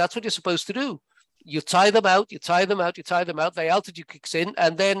tempo? Because that's what you're supposed to do. You tie them out, the altitude kicks in,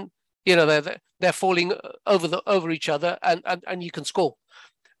 and then, they're falling over each other, and you can score.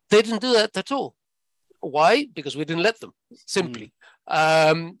 They didn't do that at all. Why? Because we didn't let them, simply.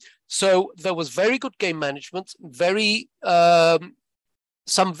 So there was very good game management,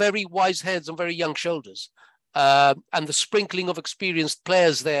 some very wise heads on very young shoulders. And the sprinkling of experienced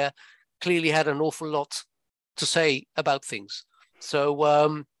players there clearly had an awful lot to say about things.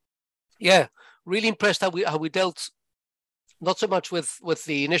 So, really impressed how we dealt, not so much with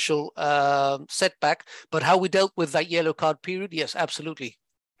the initial setback, but how we dealt with that yellow card period. Yes, absolutely.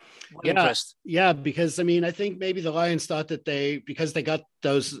 impressed. Yeah, because I mean, I think maybe the Lions thought that because they got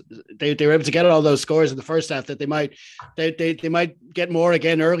those, they were able to get all those scores in the first half, that they might get more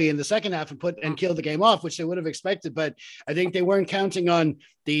again early in the second half and kill the game off, which they would have expected. But I think they weren't counting on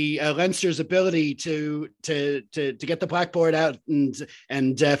the Leinster's ability to get the blackboard out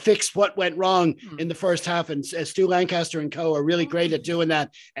and fix what went wrong in the first half. And Stu Lancaster and co are really great at doing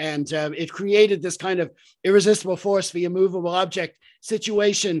that. And it created this kind of irresistible force via movable object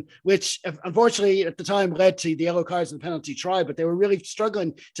situation, which unfortunately at the time led to the yellow cards and the penalty try, but they were really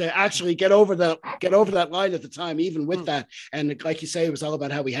struggling to actually get over that line at the time, even with that. And like you say, it was all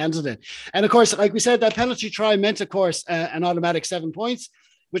about how we handled it. And of course, like we said, that penalty try meant, of course, an automatic 7 points,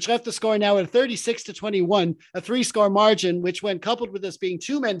 which left the score now at 36-21, a 3-score margin, which when coupled with us being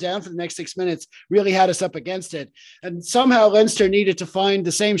 2 men down for the next 6 minutes, really had us up against it. And somehow Leinster needed to find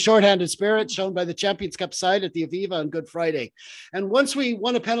the same shorthanded spirit shown by the Champions Cup side at the Aviva on Good Friday. And once we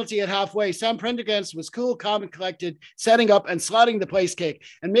won a penalty at halfway, Sam Prendergast was cool, calm, and collected, setting up and slotting the place kick.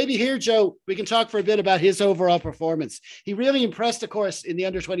 And maybe here, Joe, we can talk for a bit about his overall performance. He really impressed, of course, in the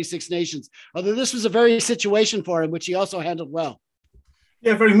under-26 nations, although this was a very situation for him, which he also handled well.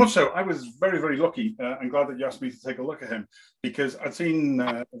 Yeah, very much so. I was very, very lucky and glad that you asked me to take a look at him, because I'd seen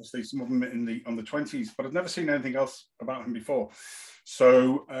obviously some of them on the 20s, but I'd never seen anything else about him before.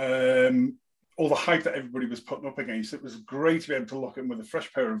 So all the hype that everybody was putting up against, it was great to be able to look at him with a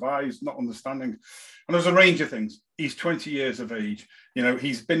fresh pair of eyes, not understanding. And there's a range of things. He's 20 years of age. You know,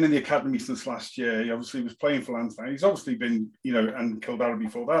 he's been in the academy since last year. He obviously was playing for Leinster. He's obviously been, you know, and Kildare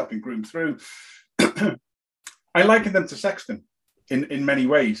before that, been groomed through. I liken them to Sexton in many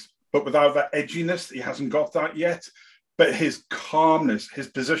ways, but without that edginess. He hasn't got that yet, but his calmness, his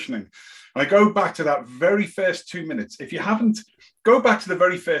positioning. And I go back to that very first 2 minutes. If you haven't, go back to the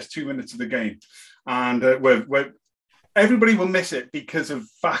very first 2 minutes of the game, and where everybody will miss it because of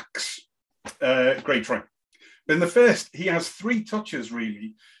Fac's great try. But in the first, he has 3 touches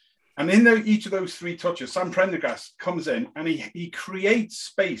really. And in each of those 3 touches, Sam Prendergast comes in and he creates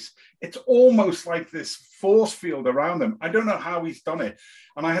space. It's almost like this force field around him. I don't know how he's done it.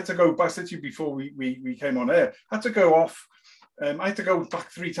 And I had to go back, I said to you before we came on air, I had to go off. I had to go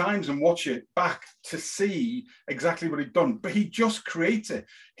back 3 times and watch it back to see exactly what he'd done. But he just creates it.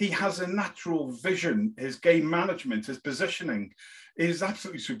 He has a natural vision. His game management, his positioning is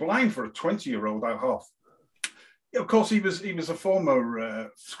absolutely sublime for a 20-year-old out half. Of course, he was a former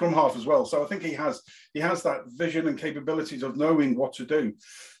scrum half as well, so I think he has that vision and capabilities of knowing what to do.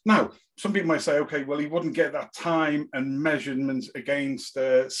 Now, some people might say, okay, well, he wouldn't get that time and measurements against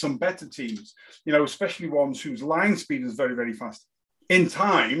some better teams, you know, especially ones whose line speed is very, very fast. In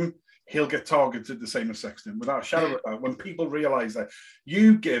time, he'll get targeted the same as Sexton, without a shadow of a doubt. When people realise that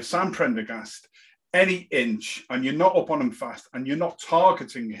you give Sam Prendergast any inch and you're not up on him fast and you're not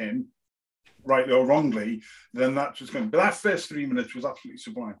targeting him, rightly or wrongly, then that's what's going to be. But that first 3 minutes was absolutely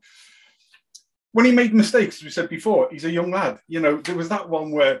sublime. When he made mistakes, as we said before, he's a young lad. You know, there was that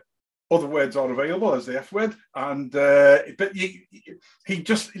one where other words aren't available as the F word, and but he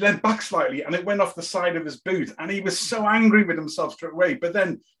just leant back slightly and it went off the side of his boot, and he was so angry with himself straight away. But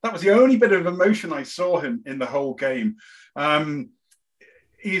then that was the only bit of emotion I saw him in the whole game.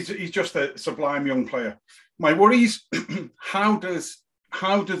 He's just a sublime young player. My worries: how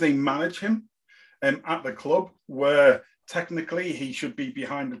do they manage him at the club, where technically he should be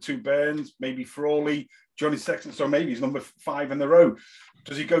behind the 2 Burns, maybe Frawley, Johnny Sexton, so maybe he's number 5 in the row.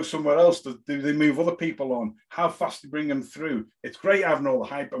 Does he go somewhere else? Do they move other people on? How fast do they bring him through? It's great having all the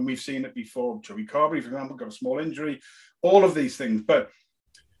hype, and we've seen it before. Joey Carberry, for example, got a small injury, all of these things, but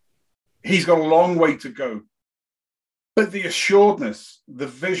he's got a long way to go. But the assuredness, the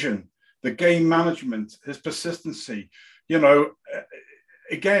vision, the game management, his persistency, you know,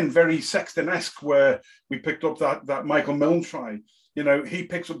 again, very Sexton-esque, where we picked up that Michael Milne try. You know, he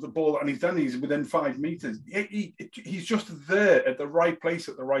picks up the ball and he's within 5 meters. He's just there at the right place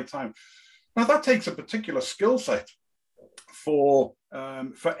at the right time. Now, that takes a particular skill set for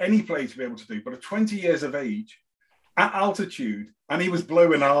any player to be able to do. But at 20 years of age, at altitude, and he was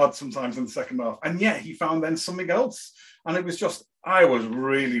blowing hard sometimes in the second half, and yet he found then something else. And it was just, I was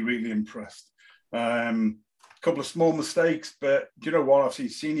really, really impressed. Couple of small mistakes, but do you know what? I've seen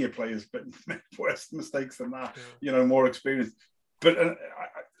senior players, but worse mistakes than that. Yeah. You know, more experience. But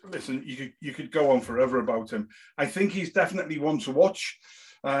listen, you could go on forever about him. I think he's definitely one to watch.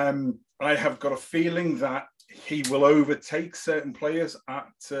 I have got a feeling that he will overtake certain players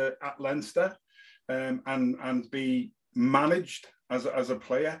at Leinster, and be managed as a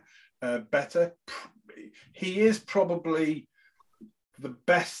player better. He is probably the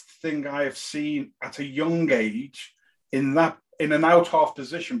best thing I have seen at a young age in an out half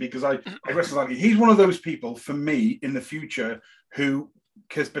position, because I wrestle like he's one of those people for me in the future who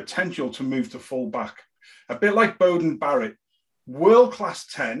has potential to move to full back, a bit like Bowden Barrett, world class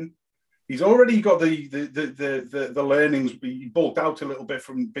 10. He's already got the learnings. He bulked out a little bit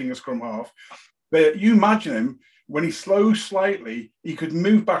from being a scrum half, but you imagine him when he slows slightly, he could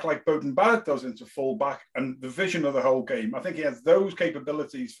move back like Bowden Barrett does into full back, and the vision of the whole game. I think he has those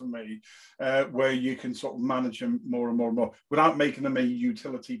capabilities for me, where you can sort of manage him more and more and more without making him a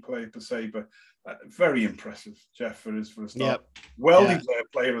utility player per se. But very impressive, Jeff, for his start. Yep.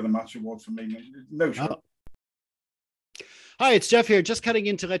 Well-deserved player of the match award for me. No shot. Oh. Hi, it's Jeff here. Just cutting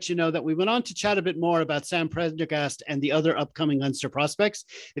in to let you know that we went on to chat a bit more about Sam Prendergast and the other upcoming Leinster prospects.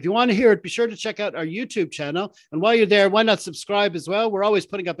 If you want to hear it, be sure to check out our YouTube channel. And while you're there, why not subscribe as well? We're always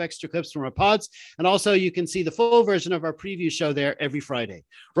putting up extra clips from our pods. And also you can see the full version of our preview show there every Friday.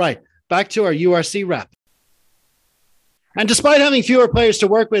 Right, back to our URC wrap. And despite having fewer players to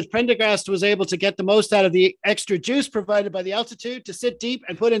work with, Prendergast was able to get the most out of the extra juice provided by the altitude to sit deep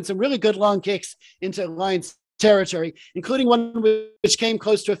and put in some really good long kicks into Lions territory, including one which came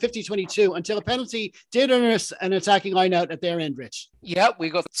close to a 50-22 until a penalty did earn us an attacking line out at their end, Rich. Yeah, we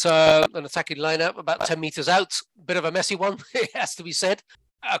got an attacking line out about 10 metres out. Bit of a messy one, it has to be said.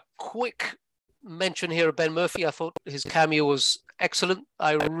 A quick mention here of Ben Murphy. I thought his cameo was excellent.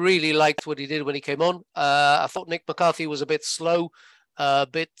 I really liked what he did when he came on. I thought Nick McCarthy was a bit slow, a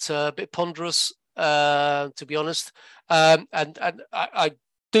bit ponderous, to be honest. And I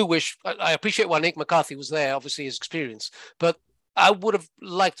do wish, I appreciate why Nick McCarthy was there, obviously his experience, but I would have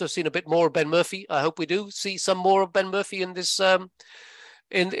liked to have seen a bit more of Ben Murphy. I hope we do see some more of Ben Murphy in this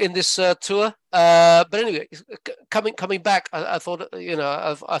in this tour. But anyway, coming back, I thought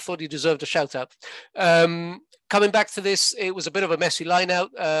I thought he deserved a shout out. Coming back to this, it was a bit of a messy line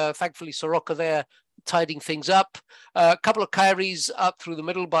out. Thankfully, Soroka there tidying things up. A couple of carries up through the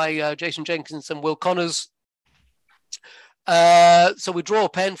middle by Jason Jenkins and Will Connors. So we draw a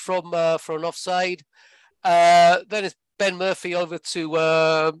pen for an offside. Then it's Ben Murphy over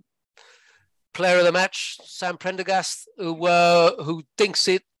to player of the match, Sam Prendergast, who dinks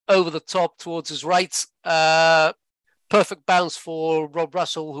it over the top towards his right. Perfect bounce for Rob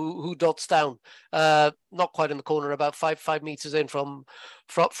Russell, who dots down, not quite in the corner, about five meters in from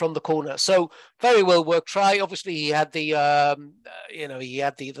the corner. So very well worked try. Obviously, he had the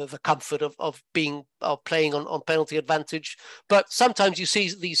the comfort of playing on penalty advantage. But sometimes you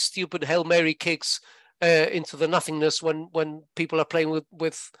see these stupid Hail Mary kicks into the nothingness when people are playing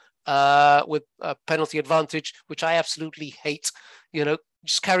with penalty advantage, which I absolutely hate.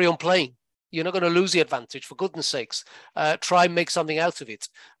 Just carry on playing. You're not going to lose the advantage, for goodness sakes. Try and make something out of it.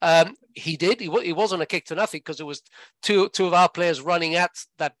 He did. He wasn't a kick to nothing because it was two of our players running at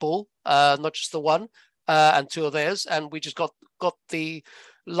that ball, not just the one, and two of theirs, and we just got the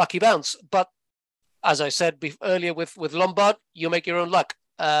lucky bounce. But as I said earlier with Lombard, you make your own luck,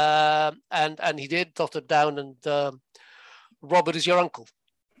 and he did, dotted down, and Robert is your uncle.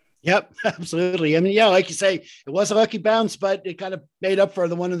 Yep, absolutely. I mean, yeah, like you say, it was a lucky bounce, but it kind of made up for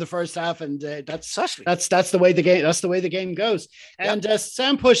the one in the first half, and that's the way the game. That's the way the game goes. And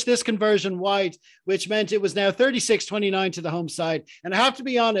Sam pushed this conversion wide, which meant it was now 36-29 to the home side. And I have to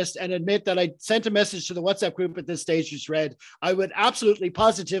be honest and admit that I sent a message to the WhatsApp group at this stage, which read, "I would absolutely,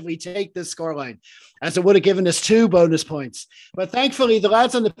 positively take this scoreline, as it would have given us 2 bonus points." But thankfully, the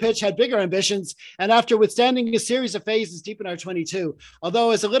lads on the pitch had bigger ambitions, and after withstanding a series of phases deep in our 22,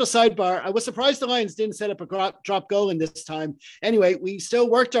 although as a little sidebar, I was surprised the Lions didn't set up a drop goal in this time. Anyway, we still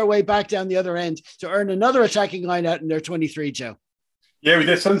worked our way back down the other end to earn another attacking line out in their 23, Joe. Yeah, we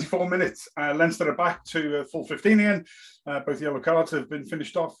did 74 minutes. Leinster are back to full 15 again. Both yellow cards have been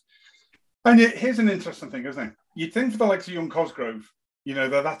finished off. And here's an interesting thing, isn't it? You'd think for the likes of young Cosgrove,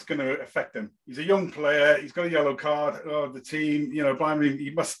 that's going to affect him. He's a young player. He's got a yellow card. Oh, the team, blimey,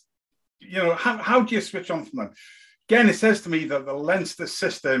 he must, how do you switch on from that? Again, it says to me that the Leinster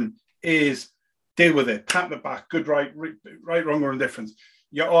system is deal with it, pat the back, good, right, wrong, or indifference.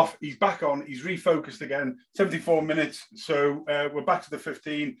 You're off, he's back on, he's refocused again, 74 minutes. So we're back to the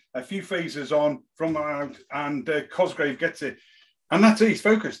 15, a few phases on from out, and Cosgrave gets it. And that's it, he's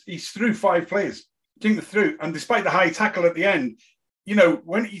focused. He's through 5 players, through. And despite the high tackle at the end,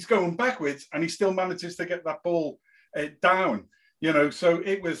 when he's going backwards and he still manages to get that ball down, so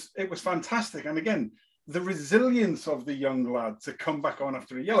it was fantastic. And again, the resilience of the young lad to come back on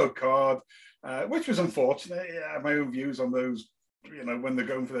after a yellow card, which was unfortunate. I have my own views on those, when they're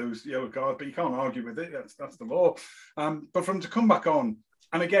going for those yellow cards, but you can't argue with it. That's the law. But for him to come back on,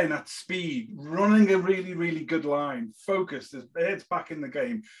 and again, that speed, running a really, really good line, focused, his head's back in the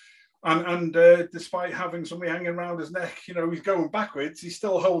game. And despite having somebody hanging around his neck, he's going backwards. He's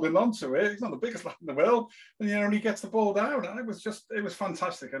still holding on to it. He's not the biggest lad in the world, and he gets the ball down. And it was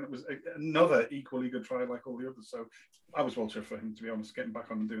fantastic, and it was another equally good try like all the others. So I was well chuffed for him, to be honest, getting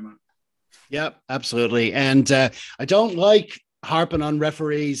back on and doing that. Yeah, absolutely. And I don't like harping on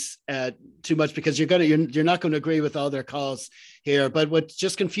referees too much, because you're not going to agree with all their calls here. But what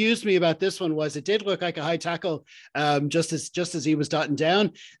just confused me about this one was it did look like a high tackle, just as he was dotting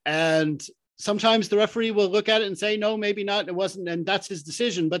down. And sometimes the referee will look at it and say, no, maybe not, it wasn't, and that's his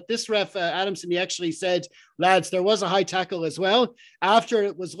decision. But this ref, Adamson, he actually said, lads, there was a high tackle as well after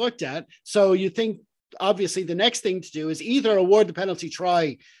it was looked at. So you think, obviously, the next thing to do is either award the penalty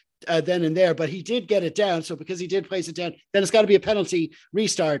try then and there, but he did get it down. So because he did place it down, then it's got to be a penalty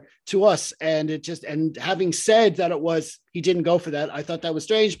restart to us. And having said that he didn't go for that, I thought that was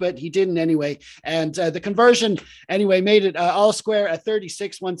strange, but he didn't anyway. And the conversion anyway made it all square at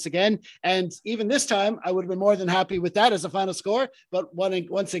 36 once again. And even this time, I would have been more than happy with that as a final score. But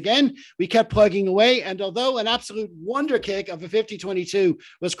once again, we kept plugging away. And although an absolute wonder kick of a 50-22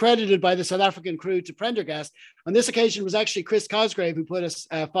 was credited by the South African crew to Prendergast, on this occasion was actually Chris Cosgrave who put us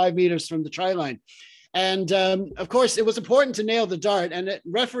 5 meters from the try line. And of course, it was important to nail the dart. And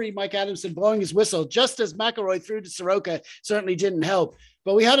referee Mike Adamson blowing his whistle just as McElroy threw to Soroka certainly didn't help.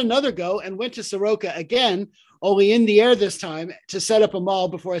 But we had another go and went to Soroka again, only in the air this time, to set up a maul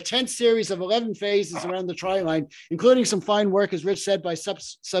before a tense series of 11 phases around the try line, including some fine work, as Rich said, by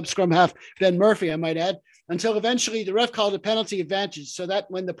sub-scrum half Ben Murphy, I might add, until eventually the ref called a penalty advantage, so that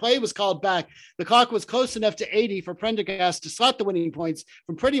when the play was called back, the clock was close enough to 80 for Prendergast to slot the winning points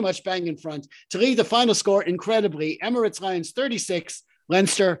from pretty much bang in front to leave the final score incredibly: Emirates Lions 36,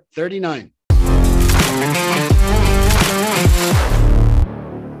 Leinster 39.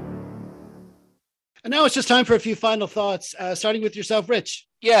 And now it's just time for a few final thoughts, starting with yourself, Rich.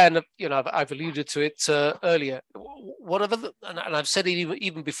 Yeah, and I've alluded to it earlier. Whatever, and I've said it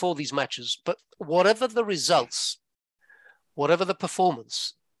even before these matches, but whatever the results, whatever the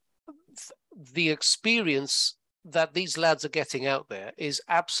performance, the experience that these lads are getting out there is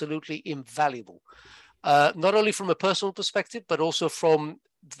absolutely invaluable. Not only from a personal perspective, but also from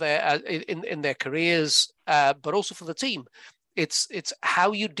their in their careers, but also for the team. It's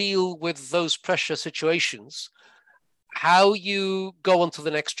how you deal with those pressure situations, how you go on to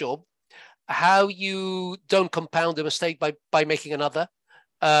the next job, how you don't compound a mistake by making another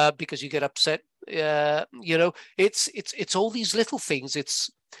because you get upset. It's all these little things.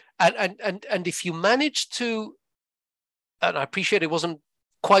 And if you manage to, and I appreciate it wasn't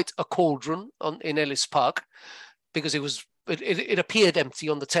quite a cauldron in Ellis Park, because it appeared empty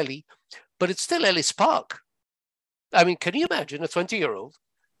on the telly, but it's still Ellis Park. I mean, can you imagine a 20-year-old?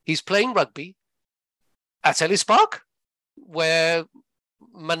 He's playing rugby at Ellis Park, where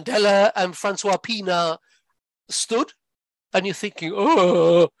Mandela and Francois Pienaar stood, and you're thinking,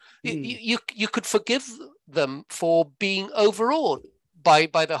 you could forgive them for being overawed by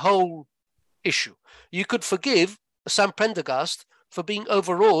the whole issue. You could forgive Sam Prendergast for being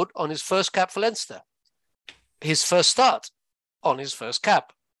overawed on his first cap for Leinster, his first start on his first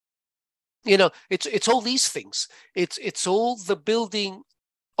cap. It's all these things. It's all the building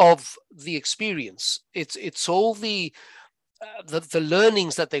of the experience. It's all the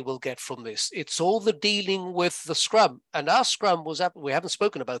learnings that they will get from this. It's all the dealing with the scrum. And our scrum was, we haven't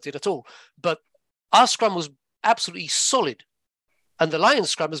spoken about it at all, but our scrum was absolutely solid. And the Lions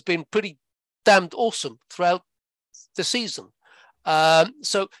scrum has been pretty damned awesome throughout the season.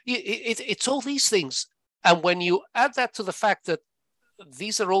 So it's all these things. And when you add that to the fact that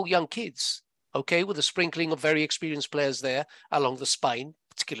these are all young kids, okay, with a sprinkling of very experienced players there along the spine,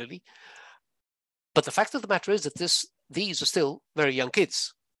 particularly. But the fact of the matter is that these are still very young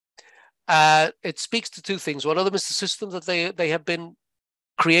kids. It speaks to two things. One of them is the system that they have been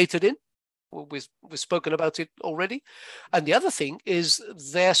created in. We've spoken about it already. And the other thing is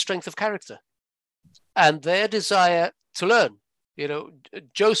their strength of character and their desire to learn.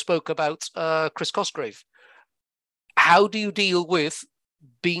 Joe spoke about Chris Cosgrave. How do you deal with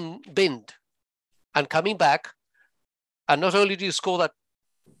being binned and coming back? And not only do you score that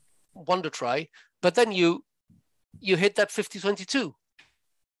wonder try, but then you hit that 50-22.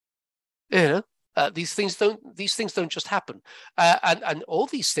 These things don't just happen. And all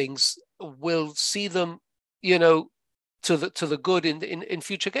these things will see them, to the good in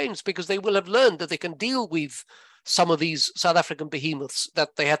future games, because they will have learned that they can deal with some of these South African behemoths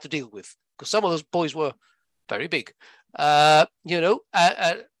that they had to deal with, because some of those boys were very big. Were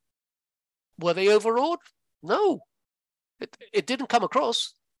they overawed? No, it didn't come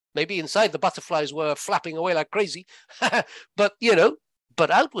across. Maybe inside the butterflies were flapping away like crazy, but But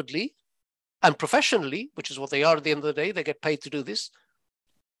outwardly and professionally, which is what they are at the end of the day, they get paid to do this.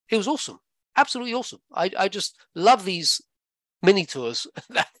 It was awesome. Absolutely awesome. I just love these mini tours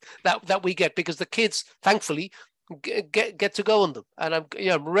that we get, because the kids, thankfully, get to go on them. And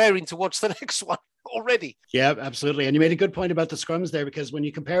I'm raring to watch the next one already. Yeah, absolutely. And you made a good point about the scrums there, because when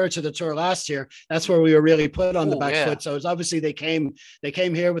you compare it to the tour last year, that's where we were really put on the back foot. So it's obviously they came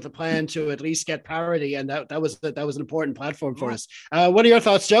here with a plan to at least get parity, and that was an important platform for us. What are your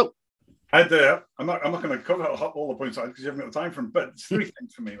thoughts, Joe? I'm not going to cover all the points because you haven't got time for them, but it's three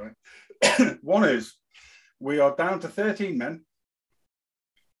things for me, right? One is we are down to 13 men.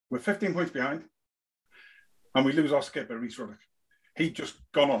 We're 15 points behind, and we lose our skipper, Rhys Ruddock. He'd just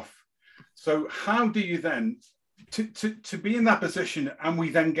gone off. So how do you then, to be in that position and we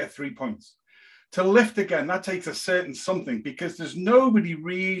then get 3 points? To lift again, that takes a certain something, because there's nobody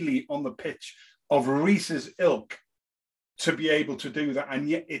really on the pitch of Rhys's ilk to be able to do that, and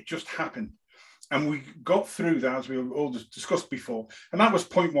yet it just happened. And we got through that, as we all discussed before. And that was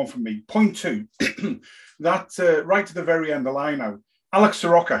point one for me. Point two, that right to the very end, the line out, Alex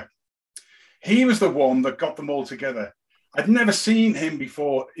Soroka, he was the one that got them all together. I'd never seen him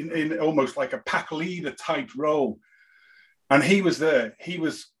before in almost like a pack leader type role. And he was there. He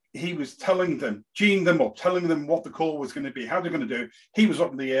was telling them, geeing them up, telling them what the call was going to be, how they're going to do it. He was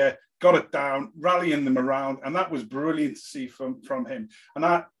up in the air, got it down, rallying them around. And that was brilliant to see from him.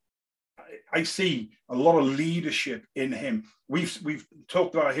 And I see a lot of leadership in him. We've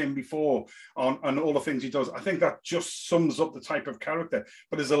talked about him before on all the things he does. I think that just sums up the type of character.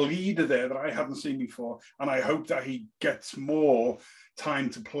 But there's a leader there that I hadn't seen before, and I hope that he gets more time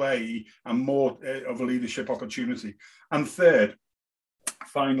to play and more of a leadership opportunity. And third,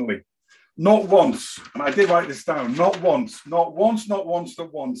 finally, not once, and I did write this down, not once in the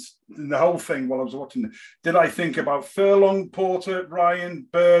whole thing while I was watching it, did I think about Furlong, Porter, Ryan,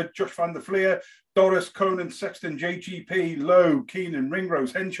 Bird, Josh van der Fleer, Doris, Conan, Sexton, JGP, Lowe, Keenan,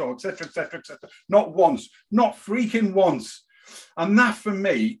 Ringrose, Henshaw, etc., etc., etc. Not once, not freaking once. And that for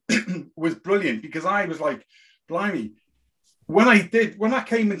me was brilliant, because I was like, blimey, when I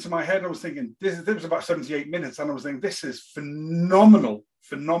came into my head, I was thinking, this was about 78 minutes, and I was thinking, this is phenomenal.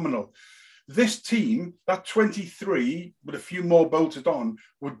 This team, that 23, with a few more bolted on,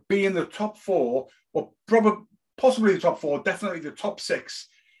 would be in the top four, or probably possibly the top four, definitely the top six,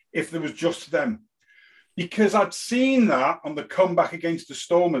 if there was just them. Because I'd seen that on the comeback against the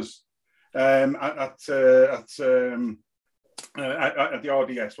Stormers at the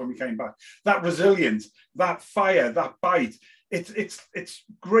RDS when we came back. That resilience, that fire, that bite. It's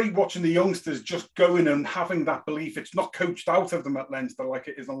great watching the youngsters just going and having that belief. It's not coached out of them at Leinster like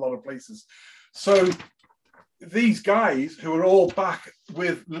it is in a lot of places. So these guys who are all back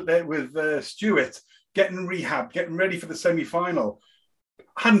with Stuart, getting rehab, getting ready for the semi-final,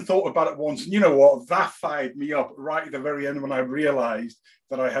 hadn't thought about it once. And you know what? That fired me up right at the very end when I realised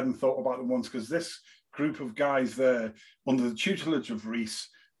that I hadn't thought about it once, because this group of guys there, under the tutelage of Rhys,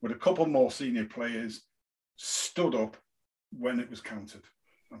 with a couple more senior players, stood up when it was counted,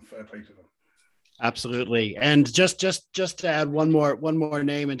 and fair play to them. Absolutely. And just to add one more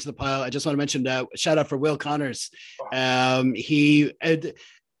name into the pile, I just want to mention shout out for Will Connors.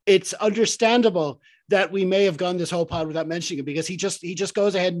 It's understandable that we may have gone this whole pod without mentioning it, because he just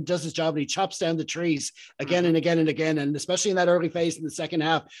goes ahead and does his job, and he chops down the trees again and again and again. And especially in that early phase in the second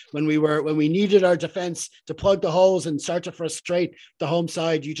half, when we needed our defense to plug the holes and start to frustrate the home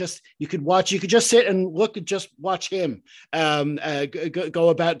side, you could just sit and look and just watch him go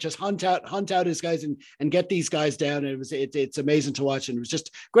about, just hunt out his guys and get these guys down. And it's amazing to watch, and it was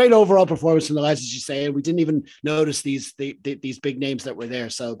just great overall performance from the lads, as you say. And we didn't even notice these big names that were there.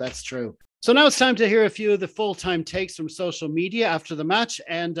 So that's true. So now it's time to hear a few of the full-time takes from social media after the match,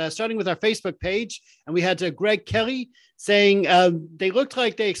 and starting with our Facebook page. And we had Greg Kelly saying they looked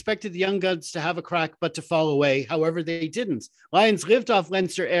like they expected the Young Guns to have a crack, but to fall away. However, they didn't. Lions lived off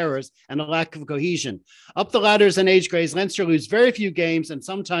Leinster errors and a lack of cohesion. Up the ladders and age grades, Leinster lose very few games, and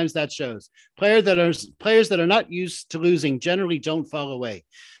sometimes that shows. Players that are not used to losing generally don't fall away.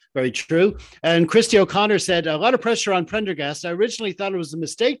 Very true. And Christy O'Connor said, a lot of pressure on Prendergast. I originally thought it was a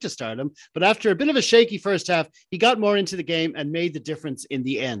mistake to start him, but after a bit of a shaky first half, he got more into the game and made the difference in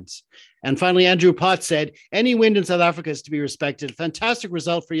the end. And finally, Andrew Potts said, any win in South Africa is to be respected. Fantastic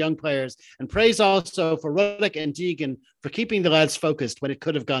result for young players, and praise also for Ruddock and Deegan for keeping the lads focused when it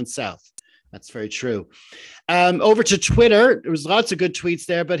could have gone south. That's very true. Over to Twitter. There was lots of good tweets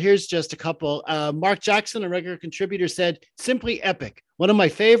there, but here's just a couple. Mark Jackson, a regular contributor, said, simply epic. One of my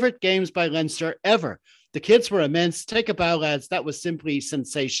favorite games by Leinster ever. The kids were immense. Take a bow, lads. That was simply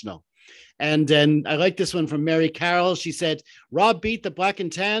sensational. And then I like this one from Mary Carroll. She said, Rob beat the Black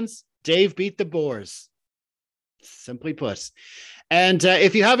and Tans, Dave beat the Boers. Simply put. And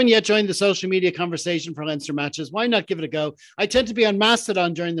if you haven't yet joined the social media conversation for Leinster matches, why not give it a go? I tend to be on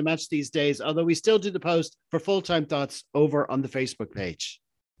Mastodon during the match these days, although we still do the post for full-time thoughts over on the Facebook page.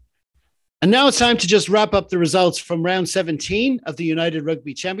 And now it's time to just wrap up the results from round 17 of the United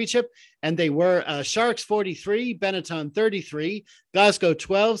Rugby Championship. And they were Sharks 43, Benetton 33, Glasgow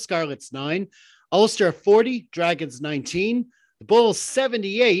 12, Scarlets 9, Ulster 40, Dragons 19, the Bulls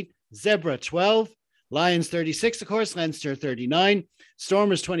 78, Zebra 12, Lions 36, of course, Leinster 39,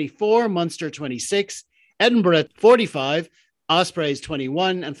 Stormers 24, Munster 26, Edinburgh 45, Ospreys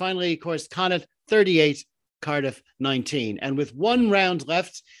 21, and finally, of course, Connacht 38, Cardiff 19. And with one round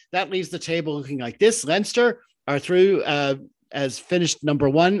left, that leaves the table looking like this. Leinster are through as finished number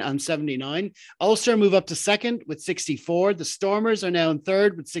 1 on 79. Ulster move up to second with 64. The Stormers are now in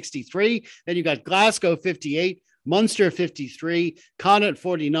third with 63. Then you got Glasgow 58, Munster 53, Connacht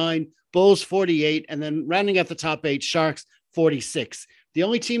 49, Bulls 48, and then rounding out the top 8, Sharks 46. The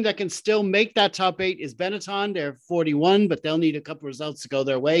only team that can still make that top 8 is Benetton. They're 41, but they'll need a couple results to go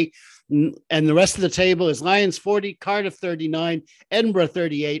their way. And the rest of the table is Lions 40, Cardiff 39, Edinburgh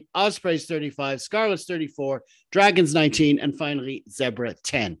 38, Ospreys 35, Scarlets 34, Dragons 19, and finally Zebra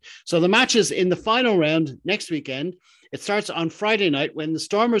 10. So the matches in the final round next weekend, it starts on Friday night when the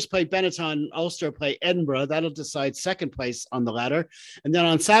Stormers play Benetton and Ulster play Edinburgh. That'll decide second place on the ladder. And then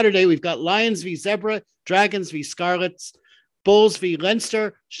on Saturday, we've got Lions v Zebra, Dragons v Scarlets, Bulls v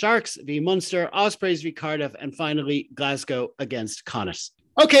Leinster, Sharks v Munster, Ospreys v Cardiff, and finally Glasgow against Connacht.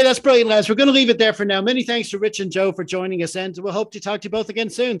 Okay, that's brilliant, lads. We're going to leave it there for now. Many thanks to Rich and Joe for joining us, and we'll hope to talk to you both again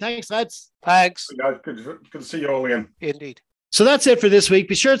soon. Thanks, lads. Thanks. Good to see you all again. Indeed. So that's it for this week.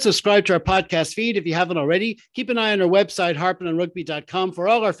 Be sure to subscribe to our podcast feed if you haven't already. Keep an eye on our website, harpinonrugby.com, for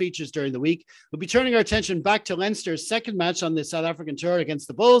all our features during the week. We'll be turning our attention back to Leinster's second match on the South African tour against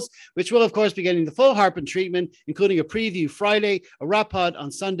the Bulls, which will, of course, be getting the full Harpin treatment, including a preview Friday, a wrap pod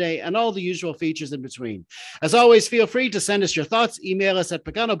on Sunday, and all the usual features in between. As always, feel free to send us your thoughts. Email us at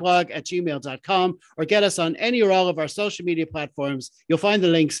paganoblog@gmail.com or get us on any or all of our social media platforms. You'll find the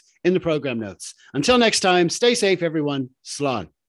links in the program notes. Until next time, stay safe, everyone. Slán.